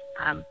there.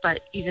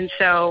 But even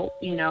so,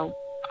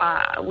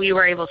 we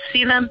were able to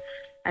see them,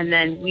 and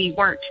then we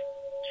weren't.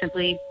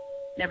 Simply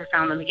never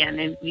found them again,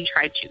 and we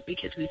tried to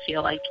because we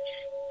feel like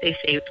they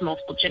saved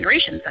multiple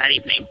generations that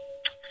evening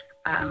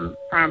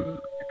from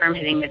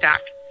hitting the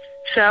dock.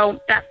 So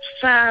that's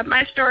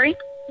my story,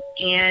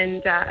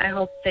 and I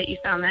hope that you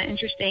found that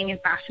interesting and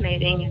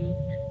fascinating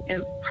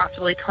and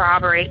possibly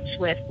corroborates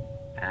with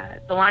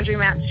the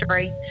laundromat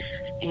story.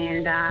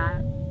 And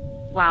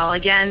while,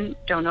 again,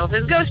 don't know if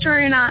it's a ghost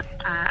story or not,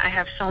 I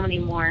have so many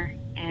more.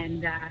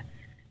 And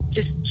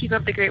just keep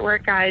up the great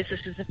work, guys. This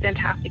is a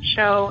fantastic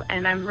show,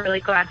 and I'm really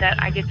glad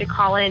that I get to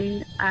call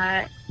in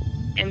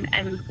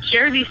and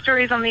share these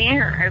stories on the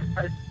air.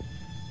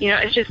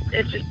 It's just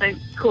a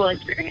cool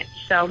experience.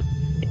 So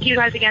thank you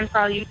guys again for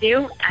all you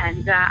do,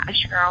 and I'm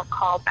sure I'll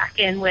call back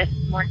in with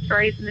more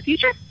stories in the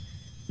future.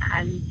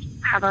 And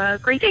have a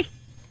great day.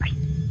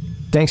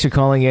 Thanks for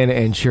calling in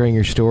and sharing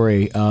your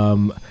story.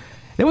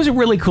 It was a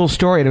really cool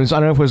story, and I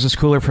don't know if it was just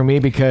cooler for me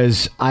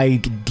because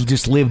I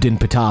just lived in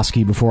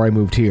Petoskey before I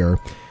moved here.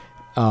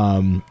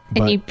 And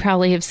you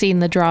probably have seen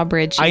the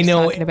drawbridge she was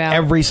talking about.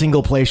 Every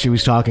single place she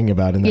was talking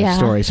about in that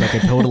story, so I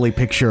could totally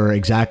picture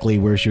exactly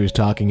where she was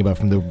talking about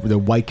from the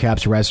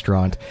Whitecaps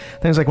restaurant.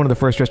 That was like one of the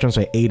first restaurants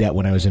I ate at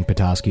when I was in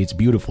Petoskey. It's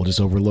beautiful, just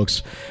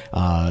overlooks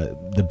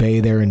the bay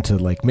there into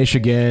Lake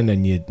Michigan,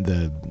 and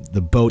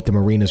the boat, the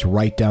marina's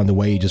right down the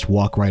way. You just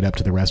walk right up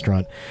to the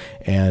restaurant,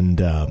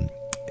 and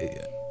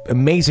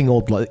amazing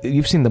old.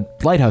 You've seen the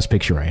lighthouse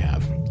picture I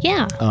have.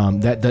 Yeah.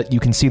 That you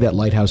can see that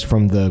lighthouse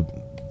from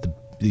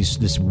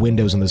these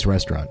windows in this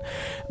restaurant,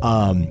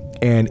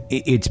 and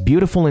it's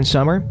beautiful in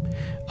summer.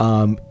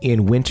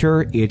 In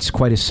winter, it's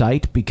quite a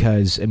sight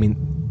because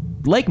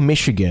Lake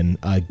Michigan.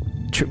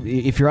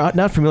 If you're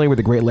not familiar with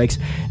the Great Lakes,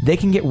 they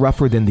can get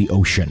rougher than the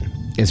ocean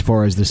as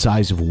far as the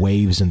size of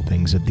waves and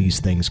things that these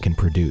things can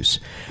produce.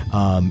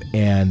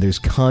 And there's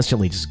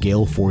constantly just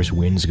gale force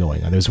winds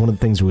going on. There's one of the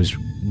things that was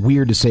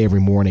weird to say every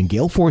morning,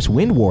 gale force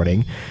wind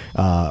warning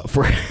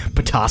for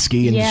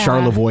Petoskey and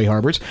Charlevoix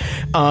harbors.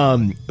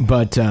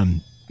 But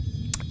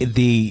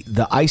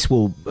the ice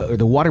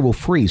the water will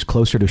freeze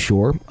closer to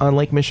shore on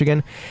Lake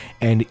Michigan,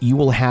 and you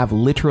will have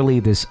literally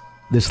this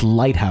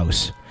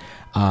lighthouse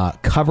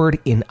covered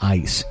in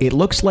ice. It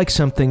looks like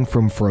something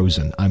from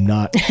Frozen. I'm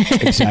not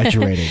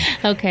exaggerating.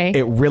 Okay.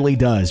 It really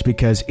does,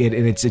 because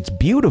it's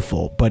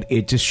beautiful, but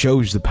it just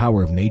shows the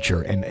power of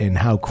nature and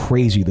how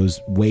crazy those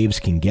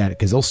waves can get,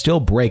 because they'll still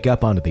break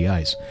up onto the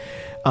ice.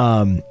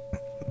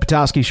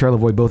 Petoskey,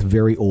 Charlevoix, both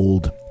very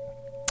old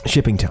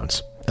shipping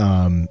towns.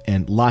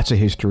 And lots of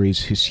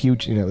histories,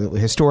 huge,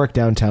 historic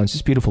downtowns,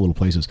 just beautiful little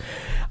places.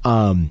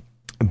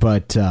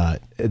 But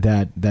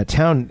that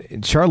town,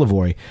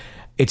 Charlevoix,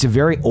 it's a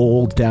very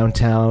old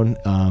downtown.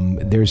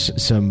 There's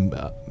some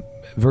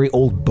very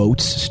old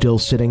boats still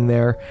sitting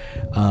there,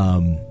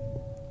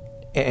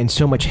 and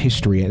so much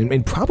history,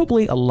 and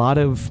probably a lot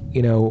of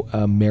there's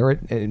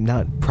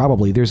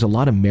a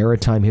lot of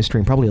maritime history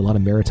and probably a lot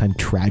of maritime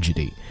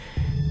tragedy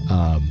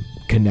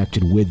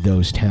connected with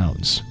those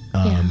towns.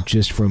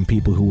 Just from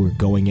people who were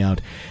going out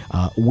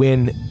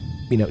when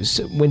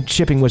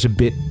shipping was a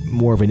bit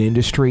more of an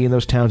industry in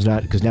those towns,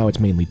 not because now it's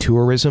mainly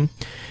tourism.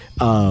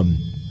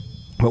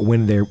 But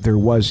when there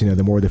was,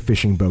 the more the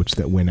fishing boats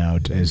that went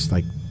out as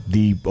like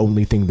the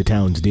only thing the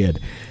towns did,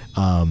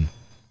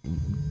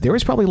 there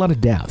was probably a lot of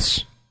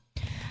deaths.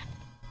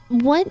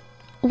 What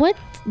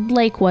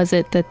lake was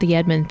it that the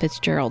Edmund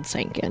Fitzgerald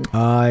sank in?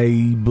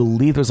 I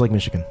believe it was Lake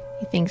Michigan.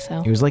 You think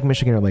so? It was Lake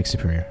Michigan or Lake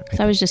Superior.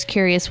 I was just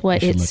curious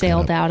what it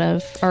sailed out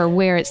of, or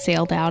where it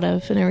sailed out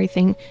of and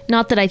everything.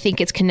 Not that I think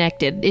it's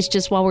connected. It's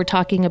just while we're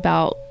talking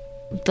about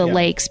the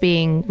lakes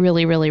being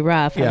really, really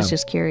rough, I was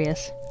just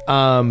curious.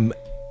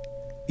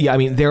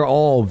 They're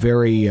all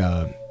very,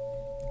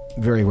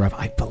 very rough.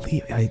 I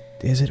believe,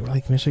 is it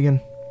Lake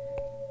Michigan?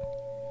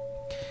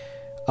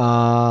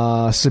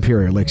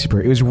 Superior, Lake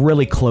Superior. It was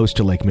really close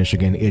to Lake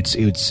Michigan.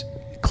 It's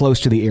close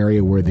to the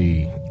area where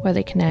they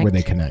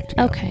connect.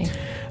 Yeah. Okay.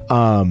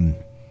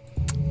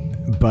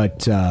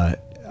 But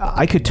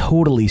I could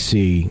totally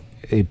see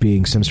it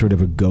being some sort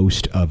of a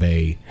ghost of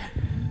a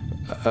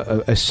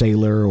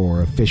sailor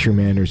or a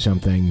fisherman or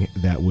something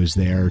that was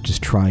there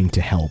just trying to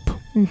help.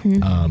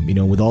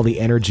 Mm-hmm. With all the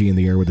energy in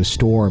the air, with the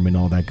storm and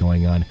all that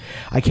going on,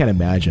 I can't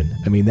imagine.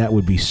 That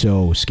would be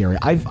so scary.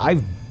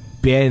 I've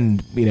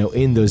been,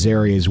 in those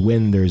areas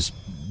when there's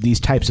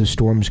these types of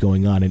storms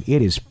going on, and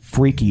it is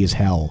freaky as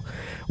hell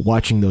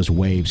watching those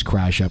waves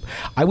crash up.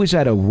 I was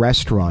at a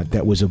restaurant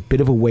that was a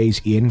bit of a ways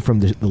in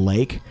from the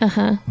lake,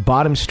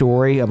 bottom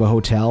story of a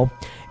hotel,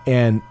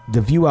 and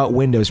the view out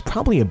window is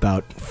probably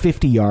about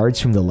 50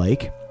 yards from the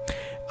lake.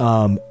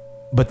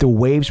 But the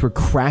waves were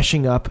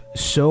crashing up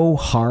so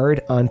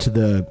hard onto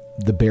the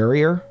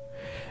barrier,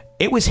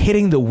 it was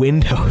hitting the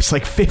windows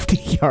like 50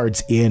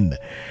 yards in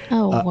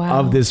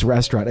of this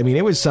restaurant.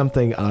 It was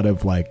something out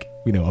of like,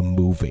 a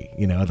movie,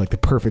 like The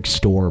Perfect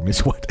Storm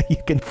is what you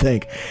can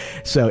think.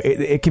 So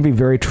it can be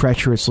very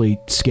treacherously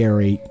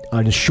scary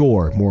on the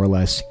shore, more or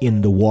less,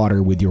 in the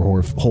water with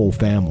your whole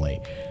family.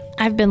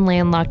 I've been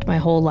landlocked my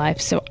whole life,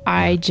 so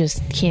I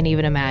just can't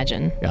even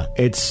imagine. Yeah,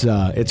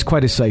 it's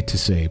quite a sight to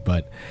see,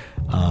 but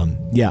I'll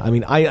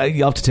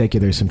have to take you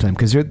there sometime,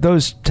 because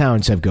those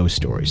towns have ghost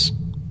stories.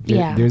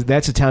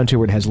 That's a town too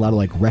where it has a lot of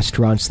like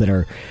restaurants that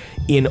are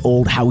in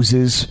old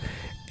houses.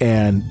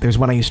 And there's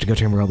one I used to go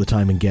to all the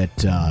time and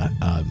get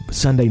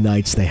Sunday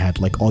nights. They had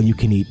like all you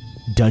can eat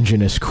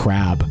Dungeness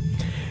crab,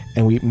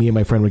 and me and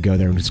my friend would go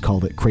there and just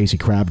called it Crazy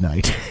Crab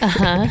Night.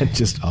 And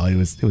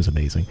it was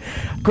amazing.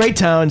 Great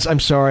towns. I'm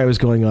sorry I was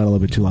going on a little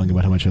bit too long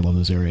about how much I love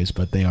those areas,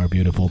 but they are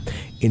beautiful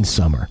in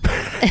summer.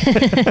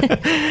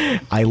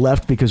 I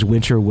left because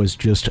winter was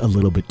just a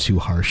little bit too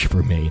harsh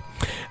for me.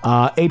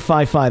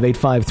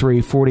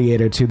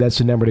 855-853-4802. That's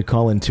the number to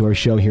call into our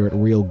show here at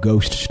Real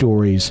Ghost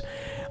Stories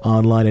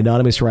online.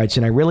 Anonymous writes,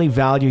 and I really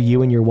value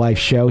you and your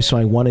wife's show, so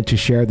I wanted to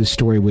share this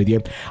story with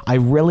you. I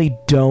really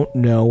don't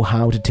know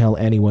how to tell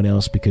anyone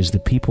else because the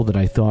people that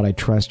I thought I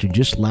trusted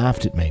just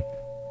laughed at me.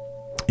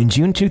 In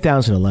June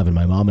 2011,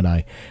 my mom and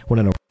I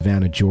went on a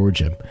Savannah,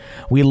 Georgia.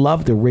 We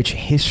loved the rich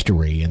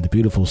history and the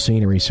beautiful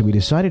scenery, so we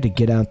decided to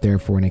get out there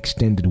for an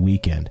extended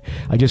weekend.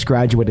 I just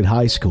graduated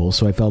high school,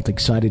 so I felt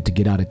excited to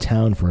get out of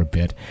town for a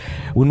bit.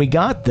 When we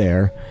got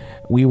there,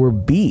 we were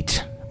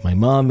beat. My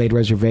mom made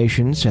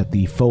reservations at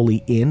the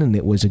Foley Inn, and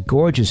it was a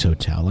gorgeous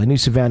hotel. I knew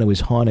Savannah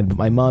was haunted, but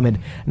my mom had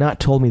not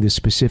told me the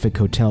specific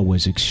hotel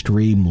was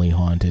extremely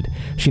haunted.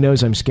 She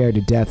knows I'm scared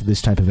to death of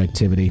this type of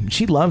activity.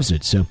 She loves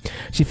it, so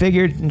she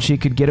figured she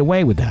could get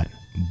away with that.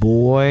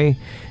 Boy,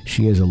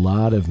 she has a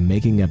lot of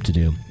making up to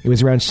do. It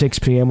was around 6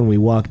 p.m. when we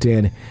walked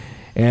in,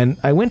 and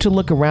I went to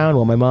look around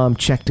while my mom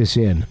checked us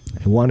in.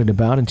 I wandered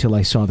about until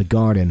I saw the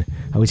garden.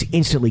 I was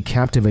instantly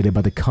captivated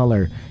by the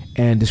color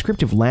and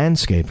descriptive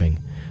landscaping.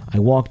 I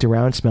walked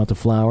around, smelt the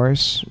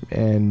flowers,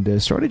 and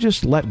sort of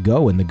just let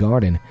go in the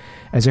garden.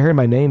 As I heard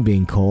my name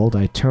being called,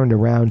 I turned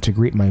around to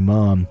greet my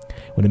mom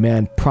when a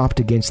man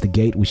propped against the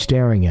gate was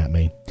staring at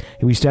me.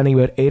 He was standing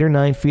about 8 or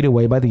 9 feet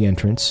away by the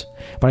entrance,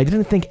 but I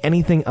didn't think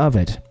anything of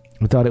it.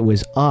 I thought it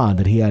was odd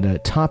that he had a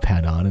top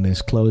hat on and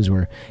his clothes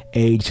were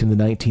aged from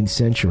the 19th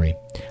century.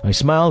 I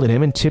smiled at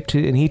him and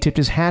he tipped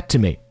his hat to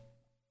me.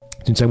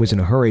 Since I was in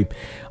a hurry,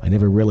 I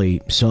never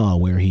really saw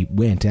where he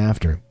went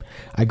after.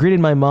 I greeted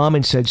my mom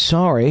and said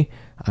sorry.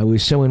 I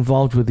was so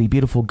involved with the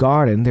beautiful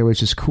garden. There was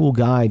this cool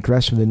guy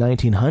dressed from the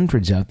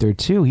 1900s out there,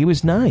 too. He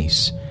was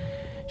nice.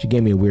 She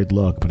gave me a weird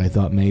look, but I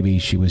thought maybe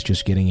she was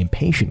just getting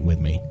impatient with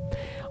me.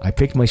 I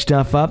picked my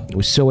stuff up. I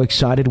was so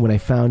excited when I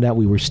found out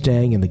we were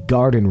staying in the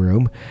garden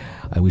room.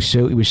 It was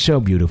so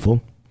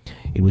beautiful.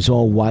 It was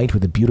all white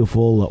with a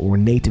beautiful,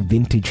 ornate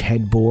vintage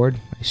headboard.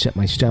 I set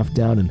my stuff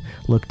down and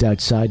looked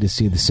outside to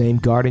see the same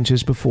gardens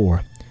as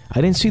before. I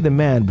didn't see the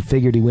man, but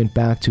figured he went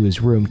back to his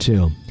room,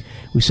 too.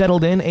 We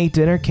settled in, ate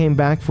dinner, came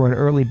back for an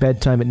early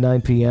bedtime at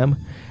 9 p.m.,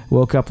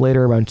 woke up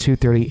later around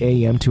 2:30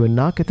 a.m. to a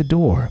knock at the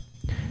door.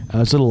 I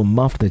was a little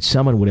muffed that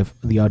someone would have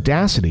the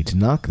audacity to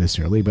knock this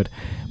early, but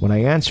when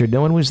I answered,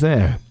 no one was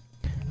there.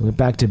 I went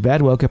back to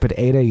bed, woke up at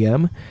 8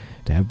 a.m.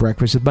 to have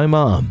breakfast with my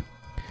mom.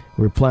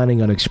 We were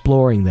planning on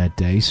exploring that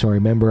day, so I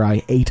remember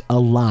I ate a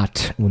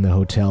lot when the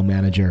hotel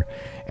manager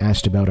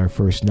asked about our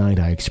first night.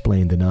 I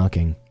explained the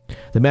knocking.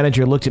 The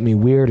manager looked at me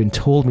weird and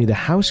told me the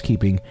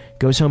housekeeping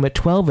goes home at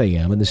 12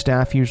 a.m. and the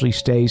staff usually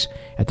stays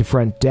at the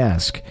front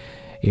desk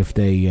if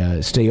they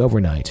stay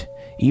overnight.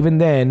 Even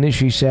then,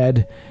 she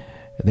said,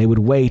 they would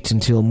wait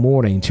until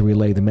morning to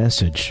relay the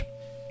message.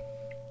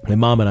 My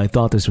mom and I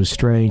thought this was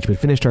strange, but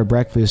finished our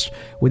breakfast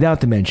without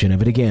the mention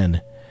of it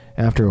again.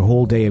 After a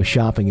whole day of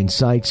shopping and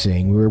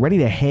sightseeing, we were ready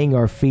to hang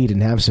our feet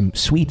and have some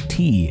sweet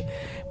tea.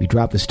 We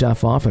dropped the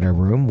stuff off at our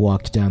room,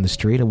 walked down the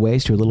street a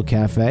ways to a little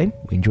cafe.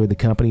 We enjoyed the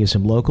company of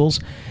some locals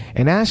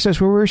and asked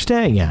us where we were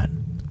staying at.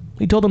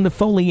 We told them the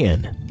Foley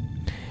Inn.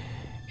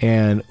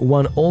 And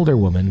one older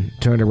woman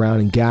turned around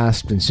and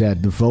gasped and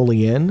said, "The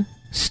Foley Inn?"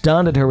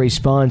 Stunned at her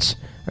response,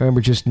 I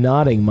remember just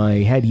nodding my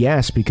head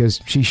yes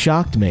because she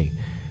shocked me.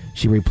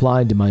 She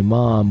replied to my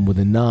mom with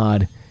a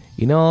nod,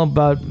 "You know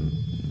about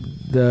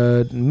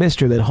the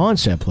mister that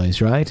haunts that place,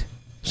 right?"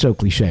 So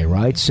cliche,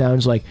 right?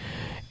 Sounds like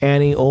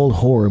any old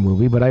horror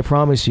movie, but I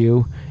promise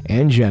you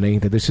and Jenny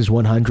that this is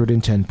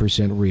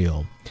 110%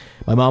 real.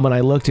 My mom and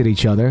I looked at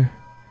each other,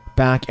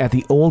 back at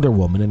the older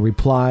woman, and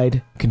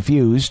replied,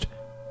 confused,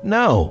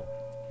 "No."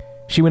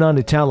 She went on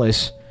to tell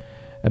us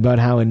about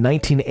how in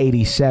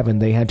 1987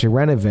 they had to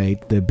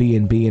renovate the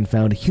B&B and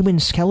found human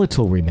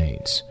skeletal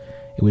remains.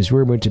 It was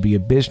rumored to be a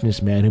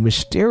businessman who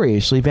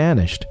mysteriously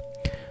vanished.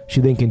 She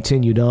then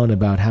continued on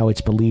about how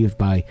it's believed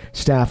by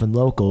staff and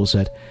locals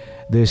that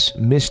this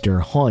mister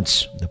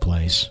haunts the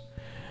place.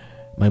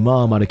 My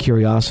mom, out of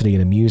curiosity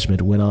and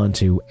amusement, went on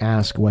to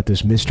ask what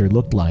this mister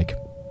looked like.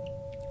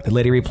 The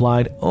lady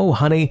replied, "Oh,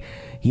 honey,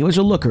 he was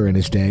a looker in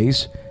his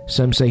days.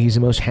 Some say he's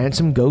the most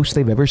handsome ghost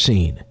they've ever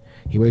seen.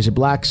 He wears a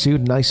black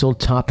suit, nice old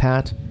top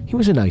hat. He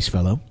was a nice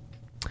fellow."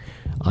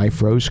 I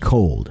froze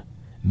cold,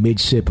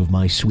 mid-sip of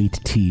my sweet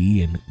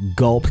tea, and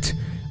gulped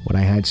what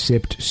I had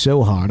sipped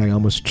so hard I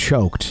almost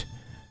choked.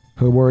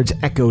 Her words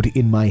echoed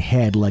in my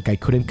head like I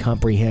couldn't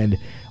comprehend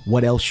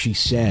what else she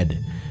said.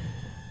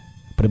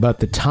 But about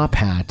the top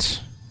hat,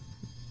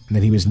 and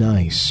that he was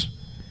nice.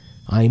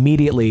 I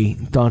immediately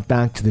thought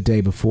back to the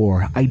day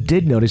before. I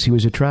did notice he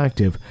was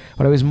attractive,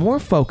 but I was more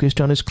focused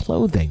on his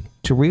clothing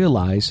to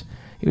realize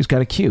he was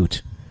kind of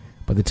cute.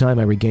 By the time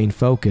I regained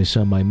focus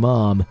on my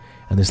mom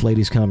and this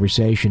lady's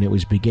conversation, it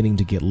was beginning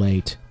to get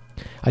late.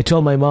 I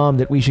told my mom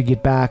that we should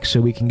get back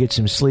so we can get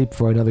some sleep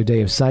for another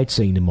day of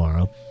sightseeing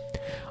tomorrow.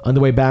 On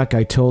the way back,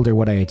 I told her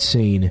what I had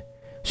seen.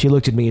 She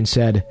looked at me and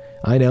said,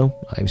 "I know,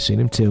 I've seen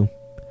him too.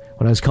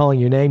 When I was calling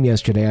your name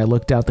yesterday, I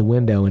looked out the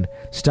window and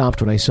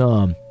stopped when I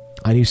saw him.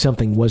 I knew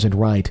something wasn't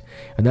right,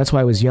 and that's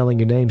why I was yelling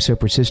your name so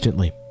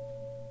persistently."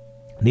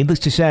 Needless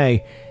to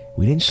say,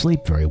 we didn't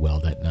sleep very well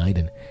that night,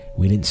 and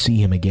we didn't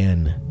see him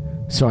again.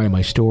 Sorry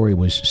my story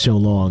was so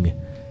long.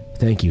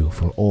 Thank you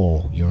for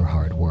all your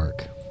hard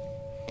work.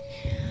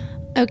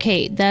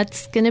 Okay,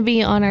 that's going to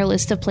be on our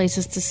list of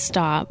places to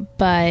stop,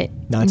 but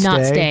Not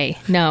stay.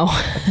 No.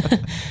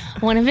 I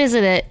want to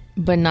visit it,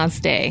 but not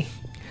stay.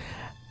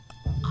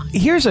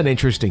 Here's an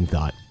interesting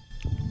thought.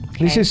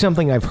 Okay. This is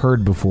something I've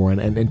heard before,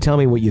 and tell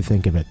me what you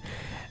think of it.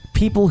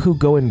 People who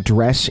go and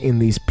dress in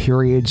these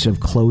periods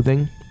of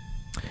clothing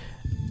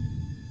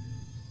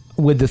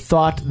with the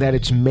thought that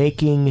it's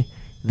making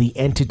the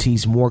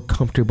entities more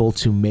comfortable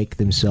to make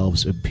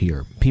themselves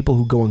appear. People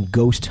who go on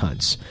ghost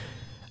hunts,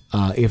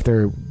 if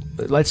they're,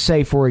 let's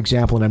say, for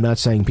example, and I'm not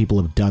saying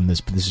people have done this,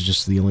 but this is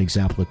just the only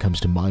example that comes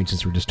to mind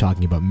since we're just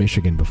talking about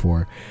Michigan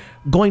before,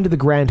 going to the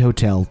Grand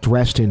Hotel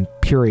dressed in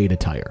period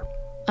attire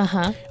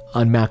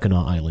on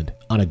Mackinac Island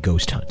on a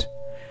ghost hunt.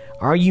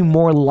 Are you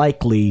more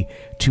likely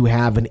to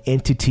have an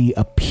entity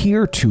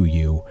appear to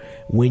you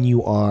when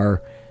you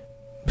are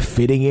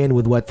fitting in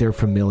with what they're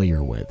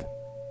familiar with?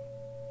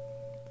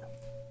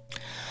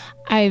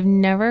 I've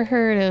never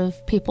heard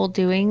of people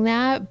doing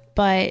that,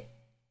 but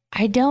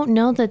I don't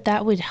know that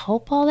that would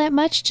help all that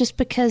much, just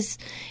because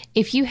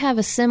if you have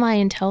a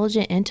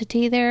semi-intelligent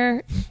entity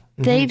there,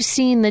 they've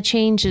seen the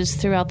changes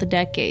throughout the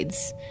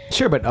decades.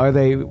 Sure, but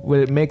would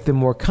it make them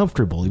more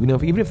comfortable?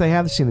 Even if they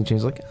have seen the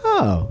changes, like,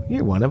 oh,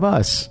 you're one of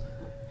us.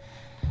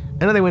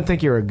 I know they wouldn't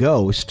think you're a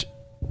ghost,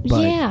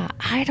 but yeah,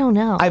 I don't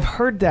know. I've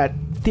heard that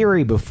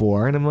theory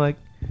before, and I'm like,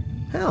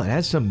 oh, it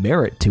has some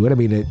merit to it. I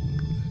mean, the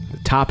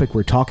topic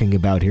we're talking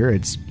about here,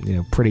 it's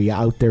pretty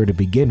out there to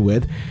begin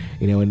with,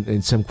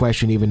 and some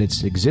question even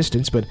its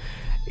existence. But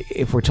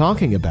if we're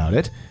talking about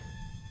it,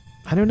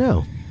 I don't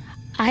know.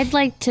 I'd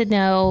like to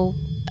know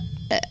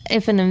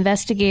if an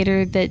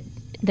investigator that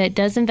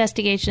does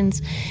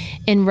investigations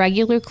in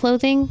regular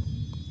clothing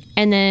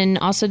and then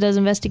also does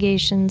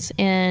investigations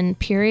in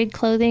period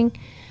clothing,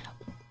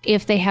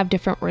 if they have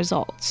different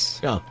results.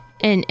 Oh.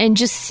 And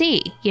just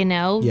see,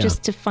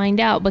 just to find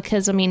out,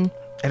 because, I mean,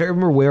 I don't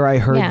remember where I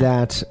heard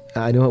that.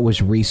 I know it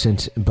was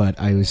recent, but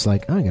I was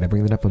like, oh, I got to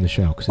bring that up on the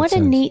show. What a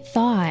neat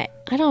thought.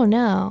 I don't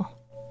know.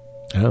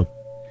 Oh.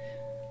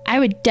 I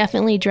would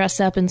definitely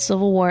dress up in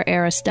Civil War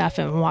era stuff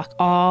and walk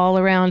all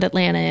around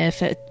Atlanta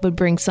if it would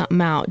bring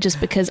something out, just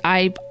because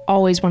I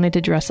always wanted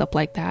to dress up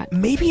like that.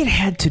 Maybe it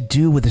had to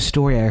do with the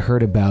story I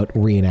heard about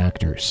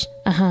reenactors.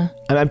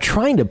 I'm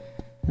trying to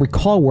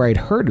recall where I'd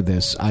heard of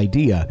this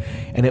idea,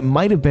 and it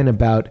might have been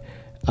about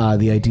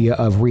the idea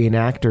of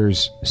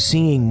reenactors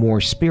seeing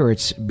more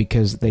spirits,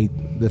 because the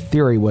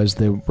theory was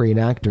the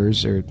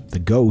reenactors, or the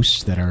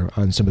ghosts that are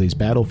on some of these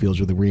battlefields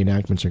where the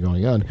reenactments are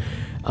going on,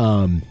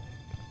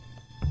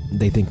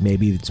 they think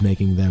maybe it's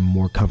making them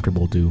more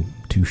comfortable to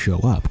show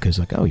up, because,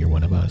 like, oh, you're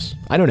one of us.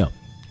 I don't know.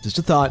 Just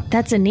a thought.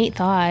 That's a neat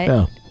thought.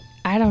 Oh.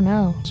 I don't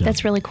know. So,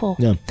 that's really cool.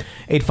 Yeah.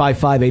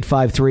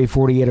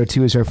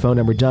 855-853-4802 is our phone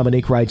number.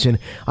 Dominique writes in,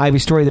 I have a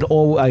story that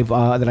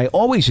I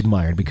always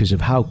admired because of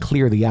how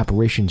clear the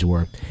apparitions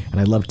were, and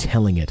I love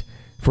telling it.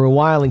 For a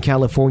while in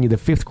California, the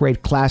 5th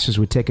grade classes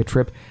would take a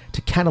trip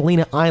to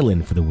Catalina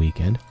Island for the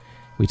weekend.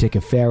 We take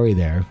a ferry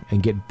there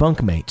and get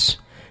bunkmates.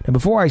 Now,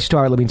 before I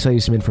start, let me tell you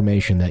some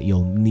information that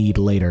you'll need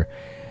later.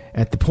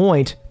 At the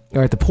port,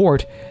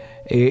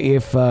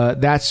 if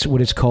that's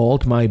what it's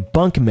called, my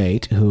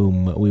bunkmate,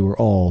 whom we were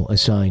all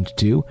assigned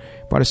to,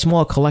 brought a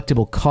small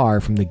collectible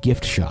car from the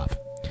gift shop.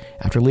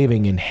 After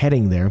leaving and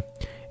heading there,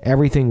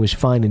 everything was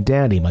fine and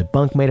dandy. My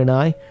bunkmate and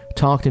I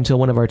talked until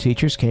one of our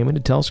teachers came in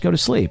to tell us to go to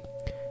sleep.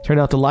 Turned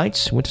out the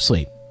lights, went to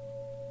sleep.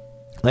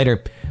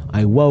 Later,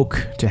 I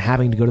woke to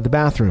having to go to the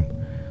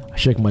bathroom. I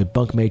shook my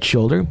bunkmate's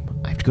shoulder.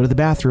 I have to go to the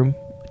bathroom,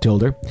 I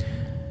told her.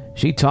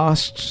 She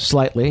tossed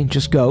slightly.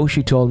 Just go,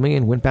 she told me,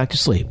 and went back to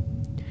sleep.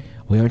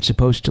 We aren't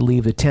supposed to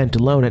leave the tent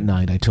alone at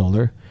night, I told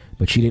her,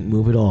 but she didn't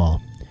move at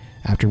all.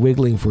 After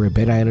wiggling for a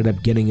bit, I ended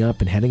up getting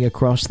up and heading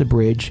across the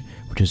bridge,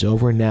 which is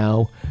over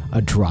now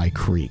a dry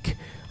creek.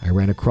 I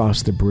ran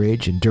across the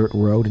bridge and dirt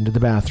road into the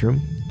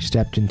bathroom,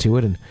 stepped into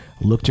it, and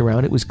looked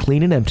around. It was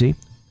clean and empty.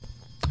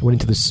 I went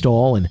into the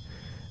stall and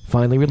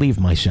finally relieved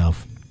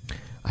myself.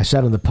 I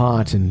sat on the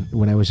pot, and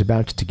when I was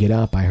about to get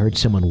up, I heard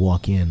someone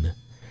walk in.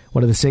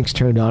 One of the sinks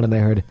turned on, and I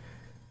heard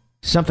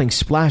something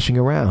splashing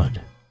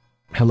around.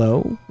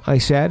 Hello? I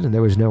said, and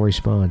there was no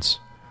response.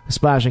 The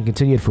splashing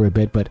continued for a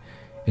bit, but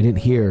I didn't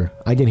hear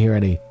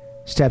any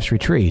steps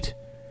retreat.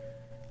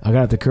 I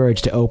got up the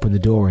courage to open the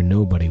door, and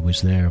nobody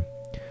was there.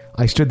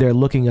 I stood there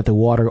looking at the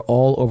water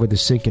all over the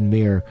sink and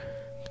mirror.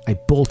 I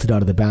bolted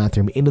out of the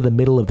bathroom into the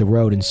middle of the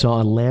road and saw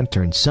a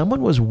lantern.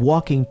 Someone was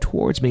walking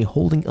towards me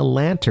holding a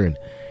lantern,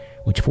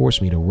 which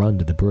forced me to run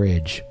to the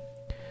bridge.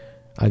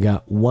 I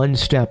got one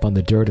step on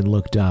the dirt and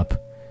looked up.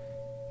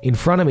 In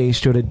front of me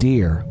stood a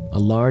deer, a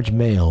large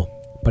male,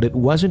 but it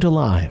wasn't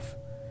alive.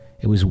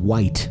 It was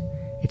white.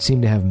 It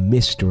seemed to have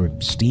mist or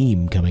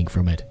steam coming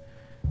from it.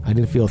 I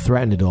didn't feel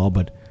threatened at all,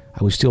 but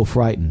I was still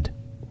frightened.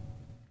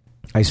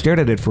 I stared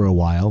at it for a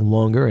while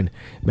longer and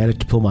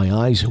managed to pull my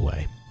eyes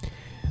away.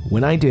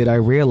 When I did, I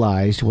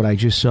realized what I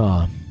just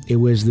saw. It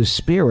was the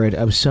spirit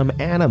of some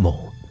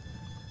animal.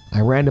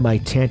 I ran to my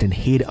tent and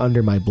hid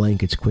under my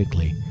blankets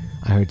quickly.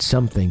 I heard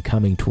something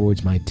coming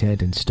towards my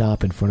tent and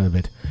stop in front of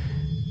it.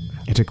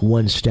 I took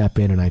one step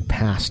in and I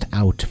passed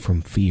out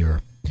from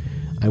fear.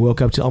 I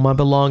woke up to all my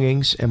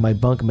belongings and my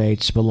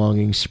bunkmates'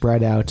 belongings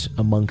spread out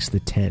amongst the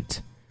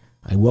tent.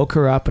 I woke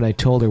her up and I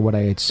told her what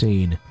I had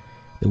seen.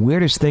 The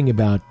weirdest thing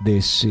about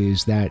this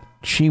is that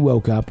she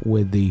woke up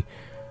with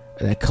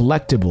that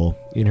collectible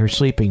in her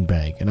sleeping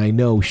bag, and I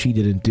know she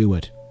didn't do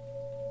it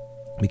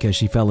because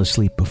she fell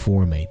asleep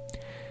before me.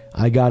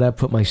 I got up,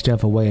 put my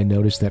stuff away, and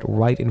noticed that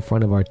right in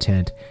front of our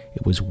tent,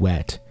 it was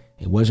wet.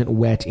 It wasn't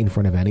wet in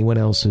front of anyone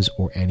else's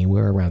or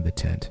anywhere around the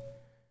tent.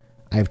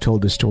 I have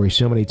told this story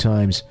so many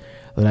times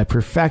that I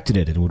perfected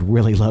it and would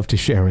really love to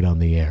share it on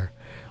the air.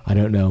 I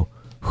don't know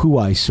who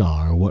I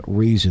saw or what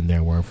reason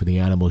there were for the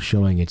animal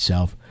showing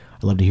itself.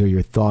 I'd love to hear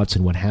your thoughts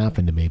on what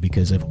happened to me,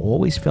 because I've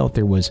always felt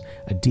there was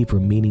a deeper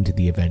meaning to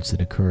the events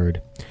that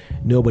occurred.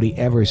 Nobody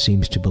ever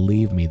seems to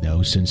believe me,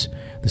 though, since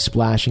the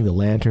splashing, the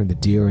lantern, the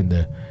deer, and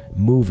the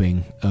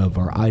moving of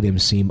our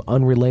items seem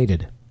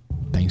unrelated.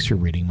 Thanks for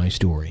reading my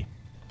story.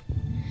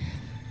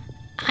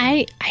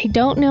 I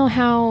don't know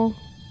how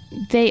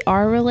they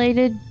are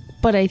related,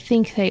 but I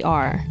think they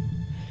are.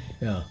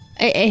 Yeah.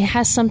 It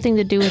has something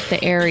to do with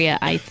the area,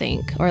 I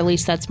think, or at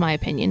least that's my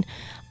opinion.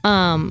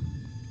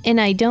 And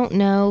I don't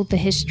know the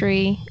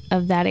history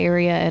of that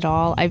area at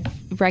all. I've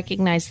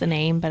recognized the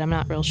name, but I'm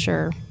not real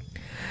sure.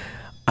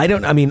 I'd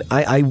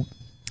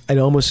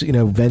almost,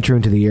 venture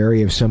into the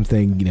area of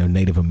something,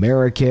 Native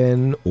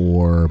American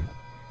or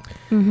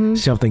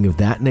something of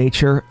that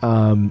nature.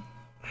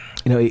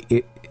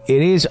 It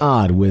is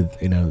odd with,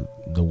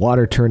 the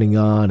water turning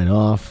on and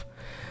off.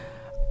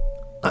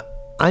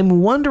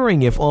 I'm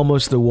wondering if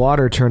almost the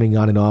water turning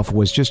on and off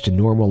was just a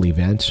normal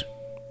event.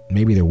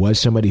 Maybe there was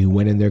somebody who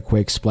went in there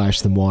quick,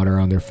 splashed some water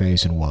on their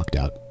face, and walked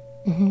out.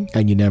 Mm-hmm.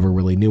 And you never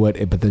really knew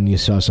it, but then you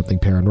saw something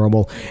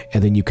paranormal,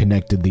 and then you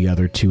connected the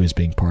other two as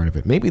being part of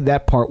it. Maybe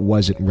that part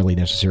wasn't really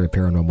necessarily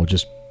paranormal,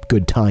 just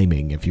good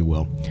timing, if you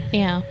will.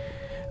 Yeah.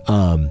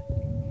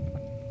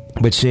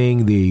 But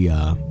seeing the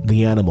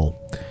animal,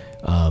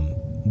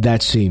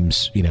 that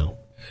seems,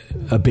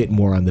 a bit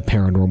more on the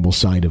paranormal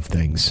side of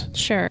things.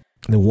 Sure.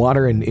 The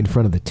water in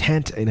front of the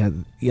tent,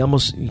 you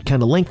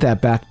kind of link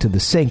that back to the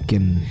sink,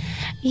 and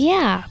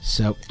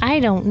so I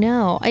don't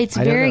know. It's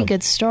a very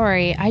good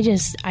story. I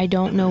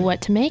don't know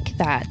what to make of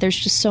that. There's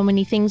just so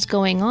many things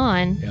going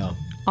on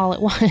all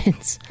at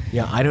once.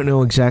 Yeah, I don't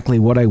know exactly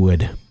what I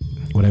would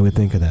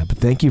think of that. But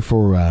thank you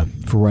for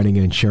writing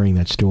in and sharing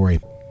that story.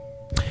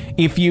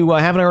 If you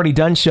haven't already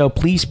done so,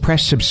 please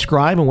press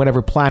subscribe on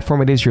whatever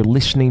platform it is you're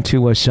listening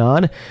to us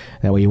on.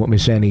 That way you won't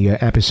miss any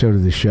episode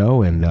of the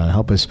show, and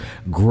help us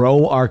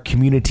grow our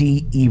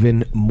community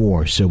even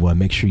more. So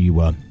make sure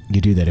you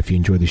do that if you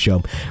enjoy the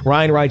show.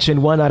 Ryan writes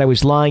in, one night I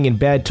was lying in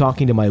bed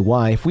talking to my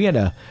wife. We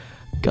had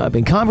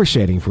been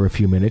conversating for a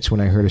few minutes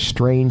when I heard a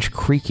strange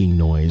creaking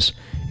noise.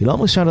 It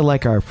almost sounded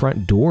like our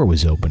front door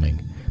was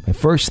opening. My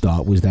first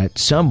thought was that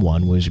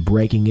someone was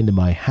breaking into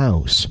my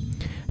house.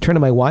 I turned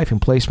to my wife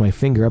and placed my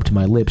finger up to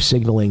my lips,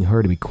 signaling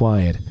her to be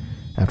quiet.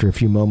 After a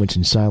few moments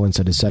in silence,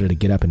 I decided to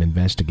get up and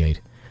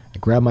investigate. I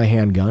grabbed my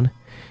handgun,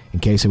 in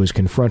case I was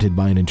confronted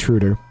by an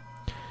intruder.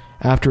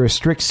 After a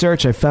strict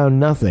search, I found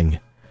nothing.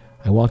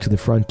 I walked to the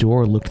front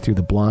door, looked through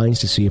the blinds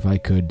to see if I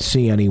could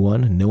see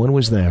anyone. No one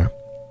was there.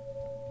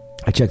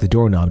 I checked the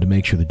doorknob to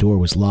make sure the door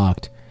was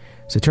locked.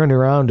 As I turned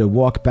around to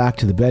walk back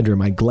to the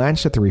bedroom, I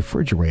glanced at the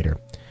refrigerator.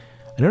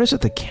 I noticed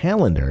that the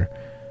calendar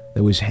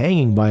that was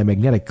hanging by a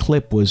magnetic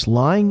clip was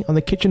lying on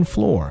the kitchen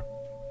floor.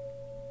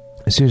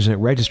 As soon as it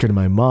registered in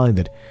my mind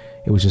that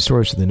it was the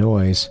source of the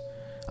noise,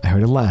 I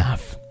heard a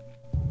laugh.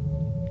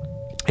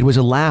 It was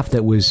a laugh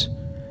that was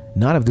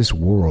not of this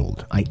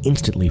world. I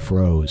instantly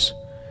froze.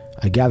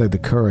 I gathered the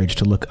courage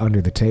to look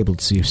under the table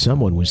to see if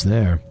someone was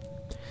there,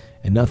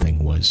 and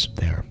nothing was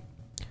there.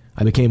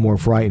 I became more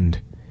frightened.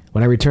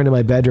 When I returned to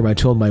my bedroom, I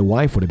told my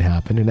wife what had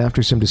happened, and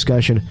after some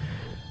discussion,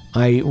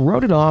 I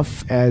wrote it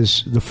off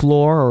as the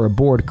floor or a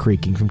board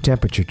creaking from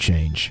temperature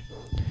change.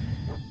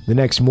 The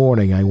next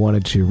morning, I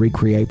wanted to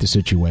recreate the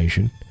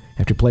situation.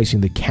 After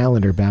placing the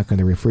calendar back on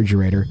the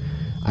refrigerator,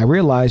 I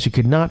realized it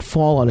could not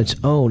fall on its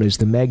own as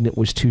the magnet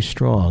was too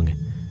strong.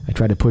 I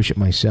tried to push it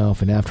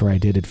myself, and after I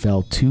did, it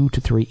fell 2 to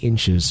 3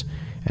 inches,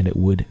 and it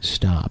would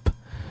stop.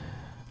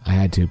 I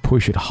had to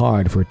push it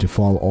hard for it to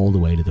fall all the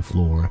way to the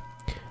floor.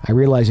 I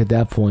realized at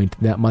that point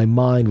that my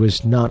mind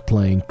was not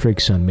playing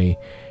tricks on me,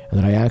 and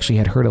that I actually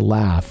had heard a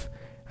laugh,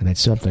 and that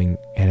something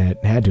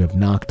had to have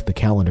knocked the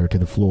calendar to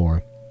the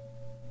floor.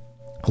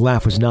 The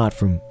laugh was not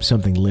from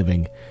something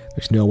living.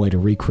 There's no way to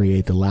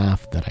recreate the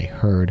laugh that I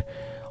heard,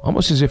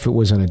 almost as if it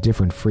was on a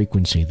different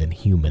frequency than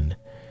human.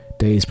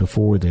 Days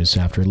before this,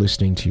 after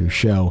listening to your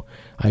show,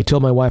 I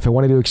told my wife I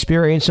wanted to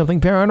experience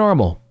something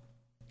paranormal.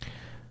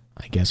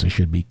 I guess I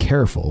should be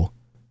careful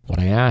what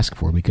I ask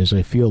for, because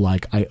I feel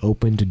like I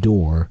opened a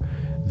door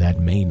that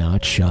may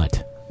not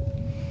shut.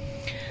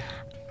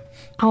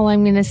 All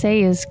I'm going to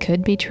say is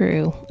could be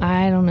true.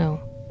 I don't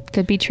know.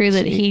 Could be true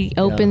that he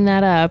opened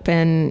that up,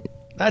 and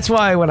that's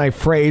why when I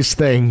phrase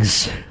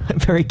things, I'm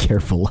very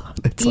careful on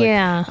it. It's like,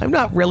 Yeah. I'm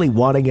not really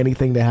wanting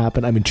anything to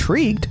happen. I'm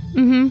intrigued,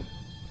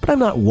 but I'm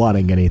not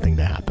wanting anything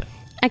to happen.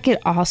 I could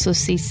also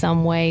see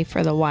some way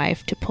for the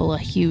wife to pull a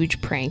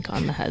huge prank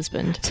on the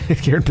husband.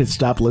 Karen,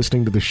 stop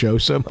listening to the show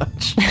so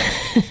much.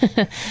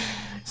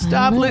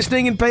 Stop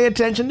listening and pay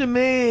attention to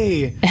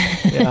me.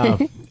 Yeah,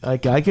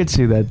 I could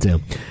see that too.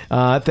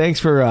 Thanks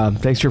for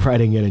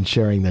writing in and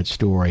sharing that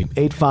story.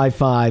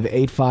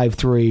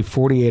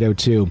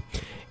 855-853-4802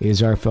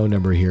 is our phone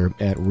number here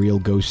at Real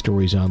Ghost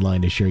Stories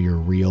Online to share your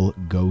real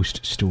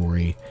ghost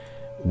story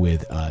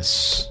with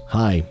us.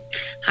 Hi.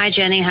 Hi,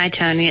 Jenny. Hi,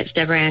 Tony. It's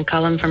Deborah Ann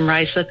Cullen from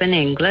Ruislip in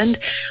England.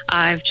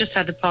 I've just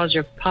had to pause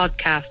your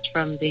podcast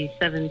from the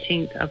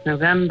 17th of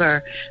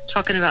November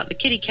talking about the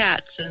kitty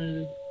cats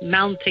and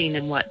mounting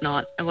and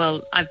whatnot.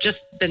 Well, I've just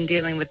been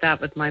dealing with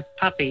that with my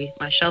puppy,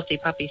 my Sheltie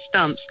puppy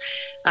Stumps,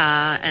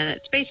 and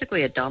it's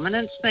basically a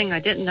dominance thing. I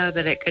didn't know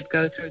that it could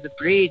go through the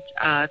breeds,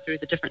 through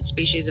the different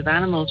species of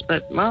animals,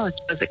 but, well, I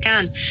suppose it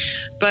can.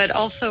 But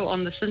also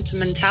on the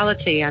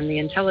sentimentality and the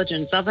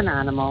intelligence of an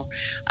animal.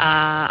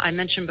 I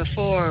mentioned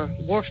before,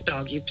 Wharf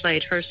Dog, you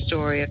played her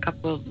story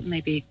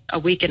maybe a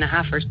week and a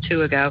half or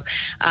two ago,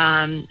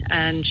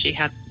 and she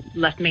had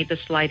left me the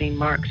sliding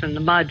marks in the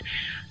mud.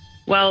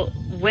 Well,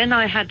 when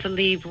I had to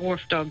leave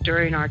Wharf Dog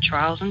during our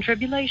trials and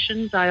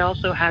tribulations, I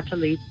also had to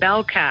leave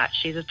Belle Cat.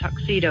 She's a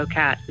tuxedo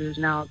cat who's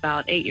now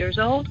about 8 years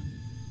old.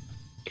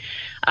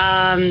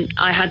 I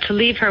had to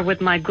leave her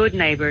with my good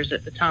neighbors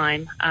at the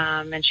time,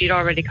 and she'd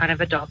already kind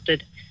of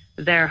adopted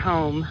their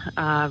home.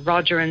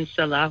 Roger and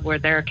Scylla were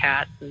their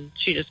cats, and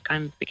she just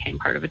kind of became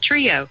part of a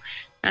trio,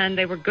 and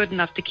they were good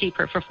enough to keep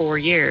her for 4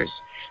 years.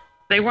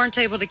 They weren't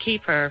able to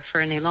keep her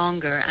for any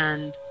longer,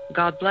 and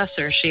God bless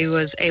her, she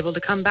was able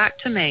to come back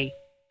to me.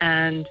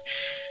 And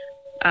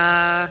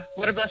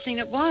what a blessing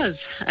it was.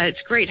 It's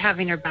great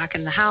having her back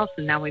in the house,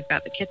 and now we've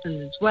got the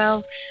kittens as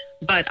well.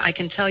 But I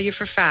can tell you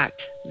for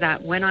fact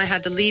that when I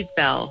had to leave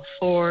Belle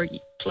 4+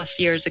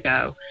 years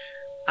ago,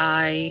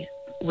 I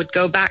would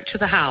go back to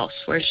the house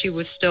where she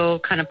was still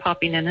kind of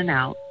popping in and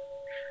out,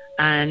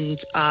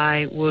 and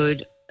I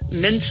would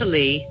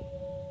mentally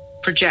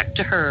project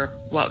to her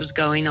what was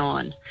going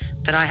on,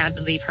 that I had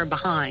to leave her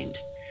behind.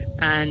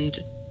 And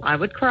I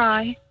would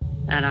cry,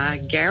 and I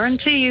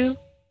guarantee you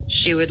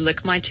she would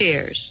lick my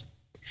tears.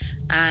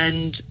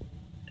 And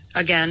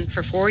again,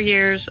 for 4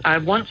 years, I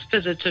once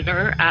visited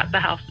her at the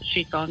house that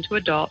she'd gone to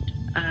adopt,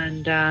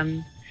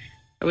 and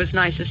it was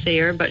nice to see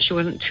her, but she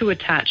wasn't too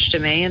attached to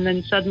me. And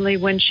then suddenly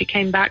when she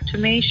came back to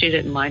me, she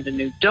didn't mind a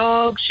new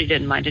dog. She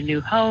didn't mind a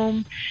new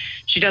home.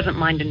 She doesn't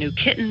mind a new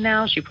kitten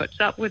now. She puts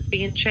up with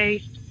being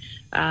chased.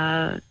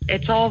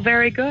 It's all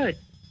very good.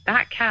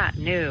 That cat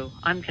knew,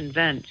 I'm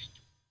convinced,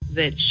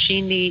 that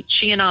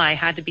she and I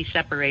had to be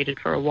separated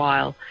for a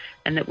while,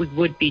 and that we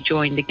would be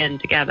joined again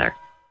together.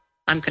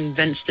 I'm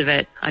convinced of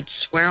it. I'd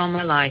swear on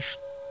my life.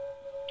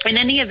 In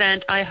any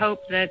event, I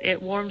hope that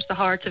it warms the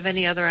hearts of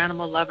any other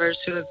animal lovers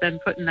who have been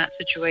put in that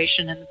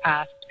situation in the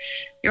past.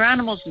 Your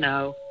animals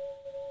know.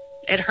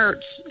 It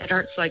hurts. It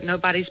hurts like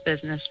nobody's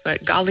business,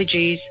 but golly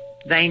geez,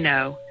 they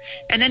know.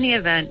 In any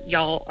event,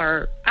 y'all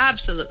are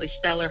absolutely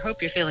stellar.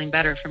 Hope you're feeling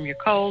better from your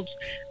colds.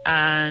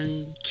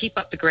 And keep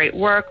up the great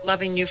work.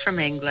 Loving you from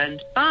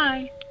England.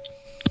 Bye.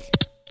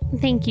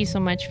 Thank you so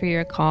much for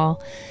your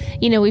call.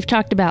 You know, we've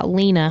talked about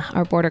Lena,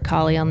 our border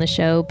collie, on the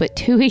show, but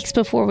 2 weeks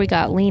before we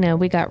got Lena,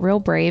 we got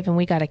real brave and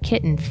we got a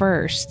kitten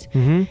first.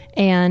 Mm-hmm.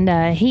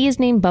 And he is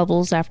named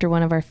Bubbles after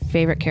one of our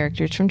favorite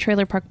characters from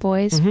Trailer Park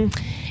Boys.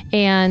 Mm-hmm.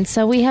 And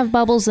so we have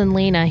Bubbles and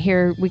Lena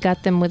here. We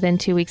got them within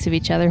 2 weeks of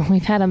each other.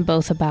 We've had them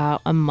both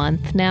about a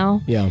month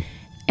now. Yeah.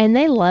 And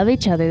they love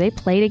each other. They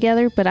play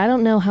together, but I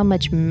don't know how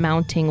much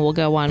mounting will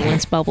go on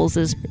once Bubbles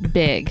is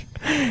big.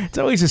 It's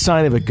always a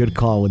sign of a good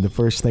call when the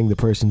first thing the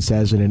person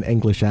says in an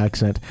English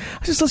accent. I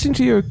was just listening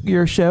to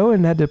your show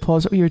and had to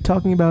pause. You're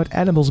talking about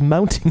animals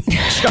mounting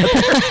each other.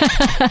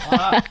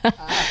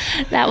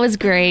 That was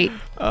great.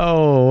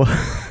 Oh.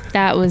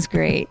 That was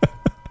great.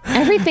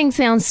 Everything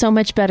sounds so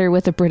much better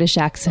with a British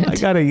accent. I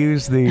gotta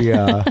use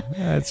the,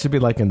 it should be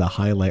like in the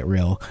highlight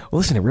reel. Well,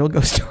 listen to Real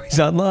Ghost Stories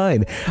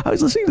Online. I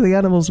was listening to the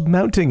animals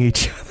mounting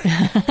each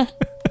other.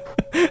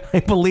 I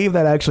believe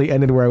that actually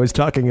ended where I was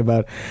talking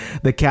about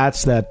the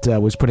cats that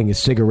was putting a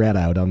cigarette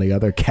out on the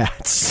other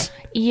cats.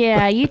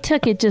 Yeah, you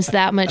took it just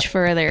that much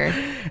further.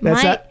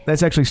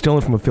 That's actually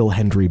stolen from a Phil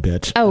Hendry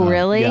bit. Oh,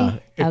 really? Yeah.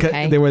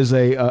 Okay. There was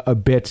a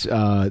bit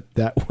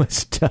that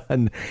was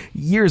done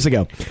years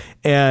ago,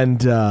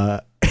 and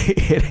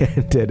it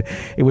ended.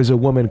 It was a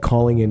woman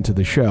calling into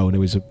the show, and it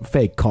was a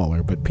fake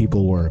caller, but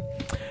people were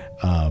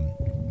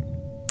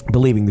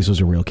believing this was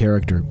a real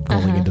character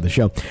calling into the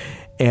show.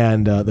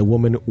 And the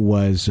woman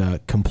was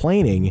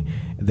complaining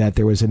that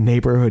there was a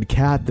neighborhood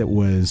cat that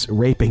was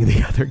raping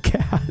the other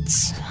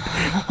cats.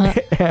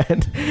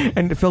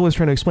 and Phil was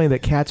trying to explain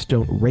that cats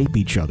don't rape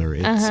each other.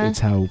 It's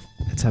how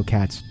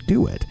cats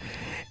do it.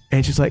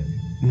 And she's like,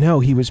 no,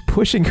 he was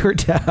pushing her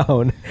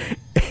down,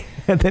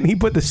 and then he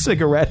put the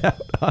cigarette out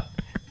on her.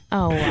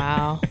 Oh,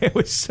 wow. It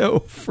was so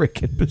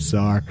freaking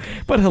bizarre,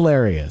 but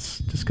hilarious,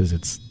 just because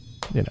it's,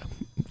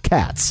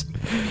 cats.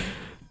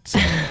 So,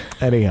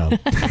 anyhow.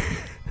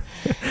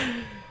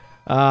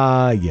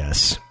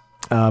 Yes.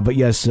 But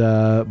yes,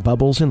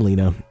 Bubbles and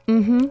Lena.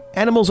 Mm-hmm.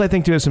 Animals, I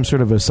think, do have some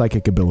sort of a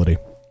psychic ability.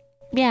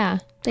 Yeah,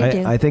 they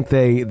do. I think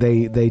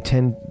they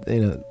tend,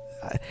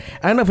 I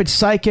don't know if it's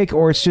psychic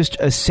or it's just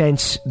a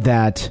sense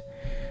that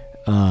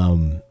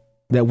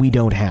that we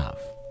don't have.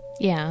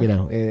 Yeah.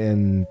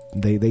 And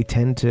they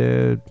tend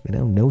to,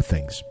 know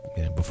things,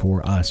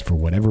 before us for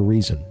whatever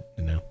reason,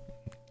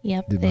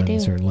 Yep, they do. On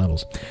certain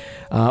levels.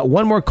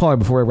 One more caller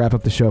before I wrap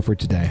up the show for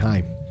today.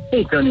 Hi.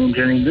 Hey, Tony and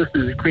Jenny. This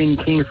is Green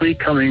Kingsley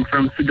coming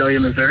from Sedalia,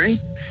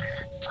 Missouri.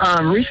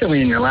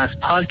 Recently in your last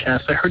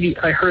podcast,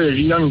 I heard a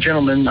young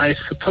gentleman, I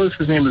suppose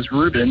his name was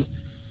Ruben.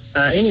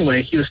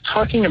 Anyway, he was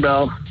talking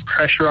about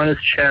pressure on his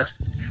chest,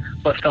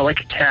 what felt like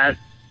a cat,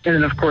 and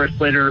then, of course,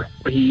 later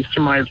what he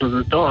surmised was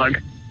his dog,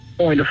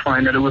 only to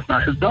find that it was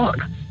not his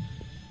dog.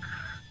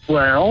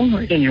 Well,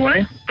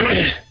 anyway,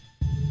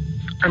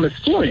 I'm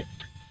assuming,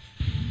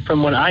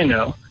 from what I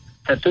know,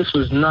 that this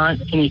was not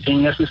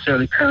anything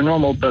necessarily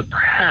paranormal, but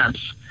perhaps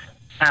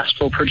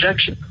astral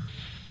projection.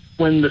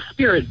 When the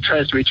spirit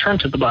tries to return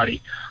to the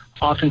body,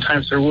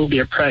 oftentimes there will be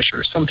a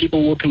pressure. Some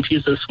people will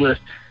confuse this with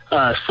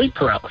sleep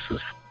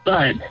paralysis.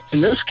 But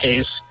in this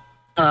case,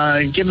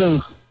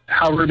 given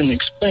how Ruben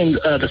explained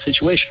the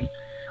situation,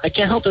 I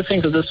can't help but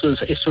think that this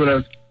was a sort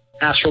of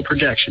astral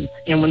projection.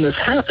 And when this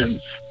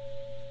happens,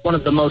 one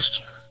of the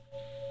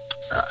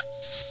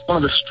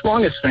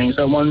strongest things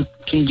that one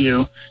can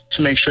do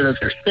to make sure that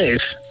they're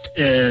safe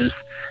is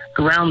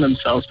ground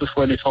themselves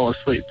before they fall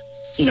asleep.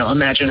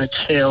 Imagine a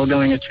tail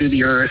going into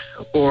the earth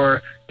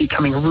or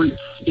becoming roots,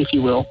 if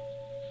you will.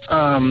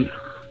 And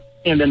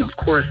then, of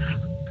course,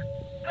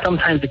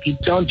 sometimes if you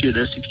don't do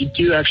this, if you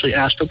do actually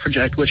astral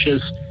project, which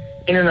is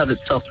in and of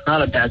itself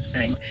not a bad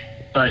thing,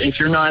 but if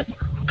you're not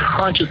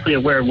consciously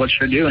aware of what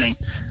you're doing,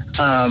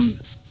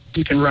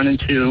 you can run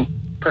into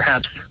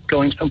perhaps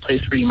going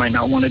someplace where you might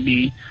not want to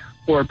be,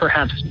 or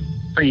perhaps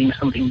bringing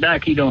something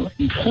back you don't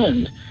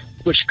intend,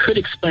 which could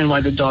explain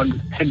why the dog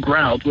had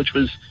growled, which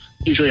was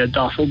usually a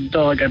docile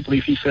dog, I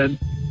believe he said.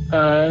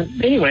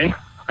 Anyway,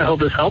 I hope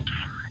this helps,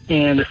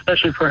 and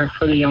especially for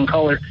the young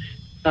caller,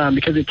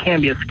 because it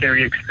can be a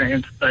scary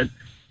experience. But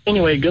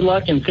anyway, good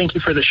luck, and thank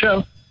you for the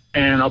show,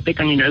 and I'll pick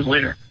on you guys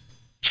later.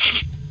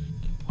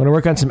 Want to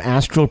work on some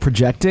astral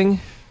projecting?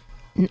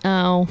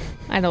 No,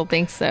 I don't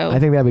think so. I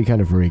think that'd be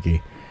kind of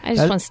freaky. I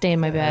just want to stay in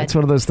my bed. It's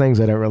one of those things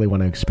I don't really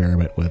want to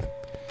experiment with.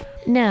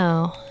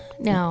 No.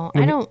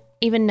 I don't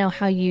even know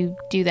how you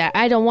do that.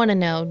 I don't want to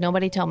know.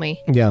 Nobody tell me.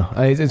 Yeah,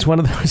 it's one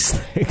of those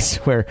things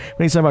where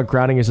when you talk about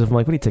grounding yourself, I'm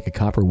like, what do you take, a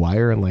copper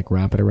wire and like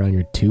wrap it around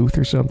your tooth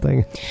or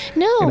something?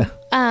 No.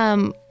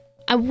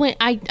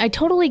 I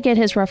totally get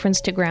his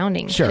reference to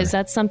grounding. Sure. Because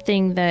that's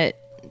something that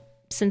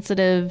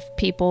sensitive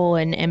people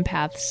and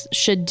empaths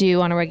should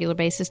do on a regular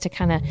basis to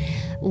kind of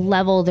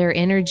level their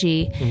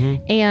energy.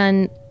 Mm-hmm.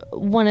 And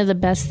one of the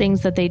best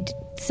things that they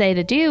say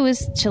to do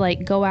is to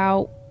like go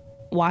out,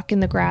 walk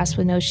in the grass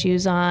with no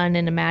shoes on,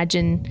 and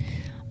imagine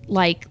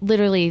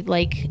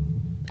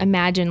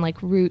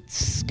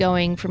roots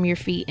going from your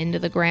feet into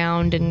the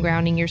ground and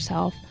grounding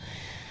yourself.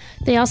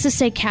 They also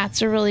say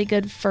cats are really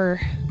good for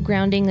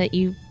grounding, that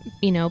you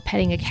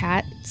petting a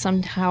cat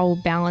somehow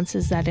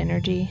balances that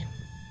energy.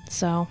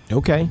 So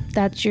okay,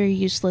 that's your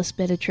useless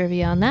bit of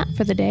trivia on that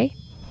for the day.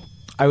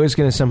 I was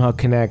going to somehow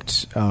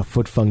connect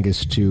foot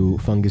fungus to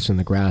fungus in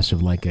the grass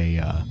of like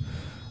a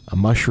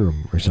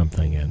mushroom or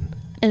something, and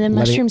then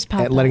mushrooms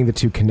pop up. Letting the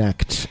two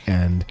connect,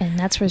 and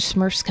that's where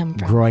Smurfs come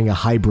from. Growing a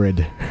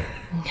hybrid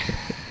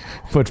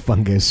foot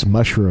fungus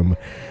mushroom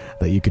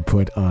that you could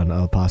put on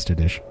a pasta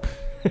dish.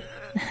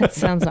 That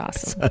sounds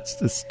awesome. That's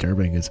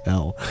disturbing as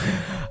hell.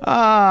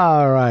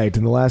 All right.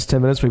 In the last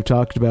 10 minutes, we've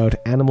talked about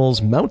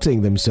animals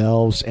mounting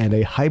themselves and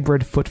a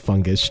hybrid foot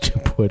fungus to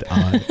put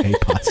on a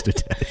pasta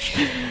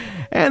dish.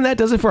 And that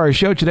does it for our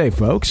show today,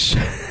 folks.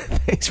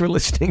 Thanks for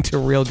listening to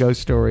Real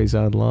Ghost Stories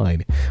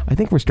Online. I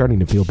think we're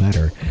starting to feel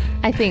better.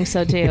 I think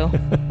so, too.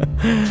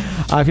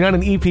 If you're not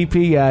an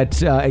EPP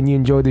yet and you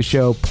enjoyed the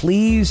show,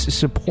 please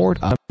support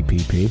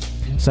EPP.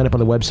 Sign up on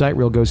the website,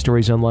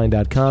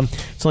 realghoststoriesonline.com.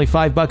 It's only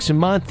 $5 a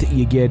month.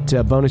 You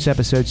get bonus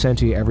episodes sent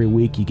to you every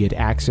week. You get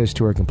access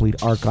to our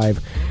complete archive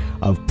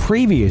of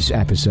previous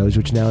episodes,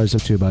 which now is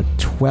up to about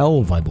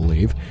 12, I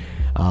believe.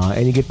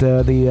 And you get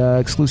the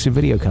exclusive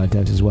video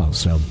content as well.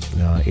 So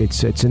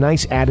it's a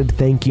nice added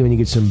thank you, and you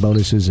get some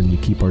bonuses, and you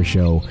keep our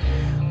show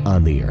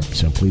on the air.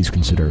 So please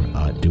consider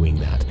doing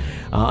that.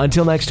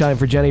 Until next time,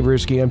 for Jenny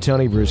Brewski, I'm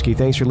Tony Brewski.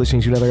 Thanks for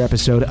listening to another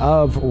episode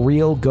of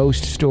Real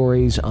Ghost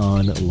Stories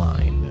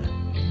Online.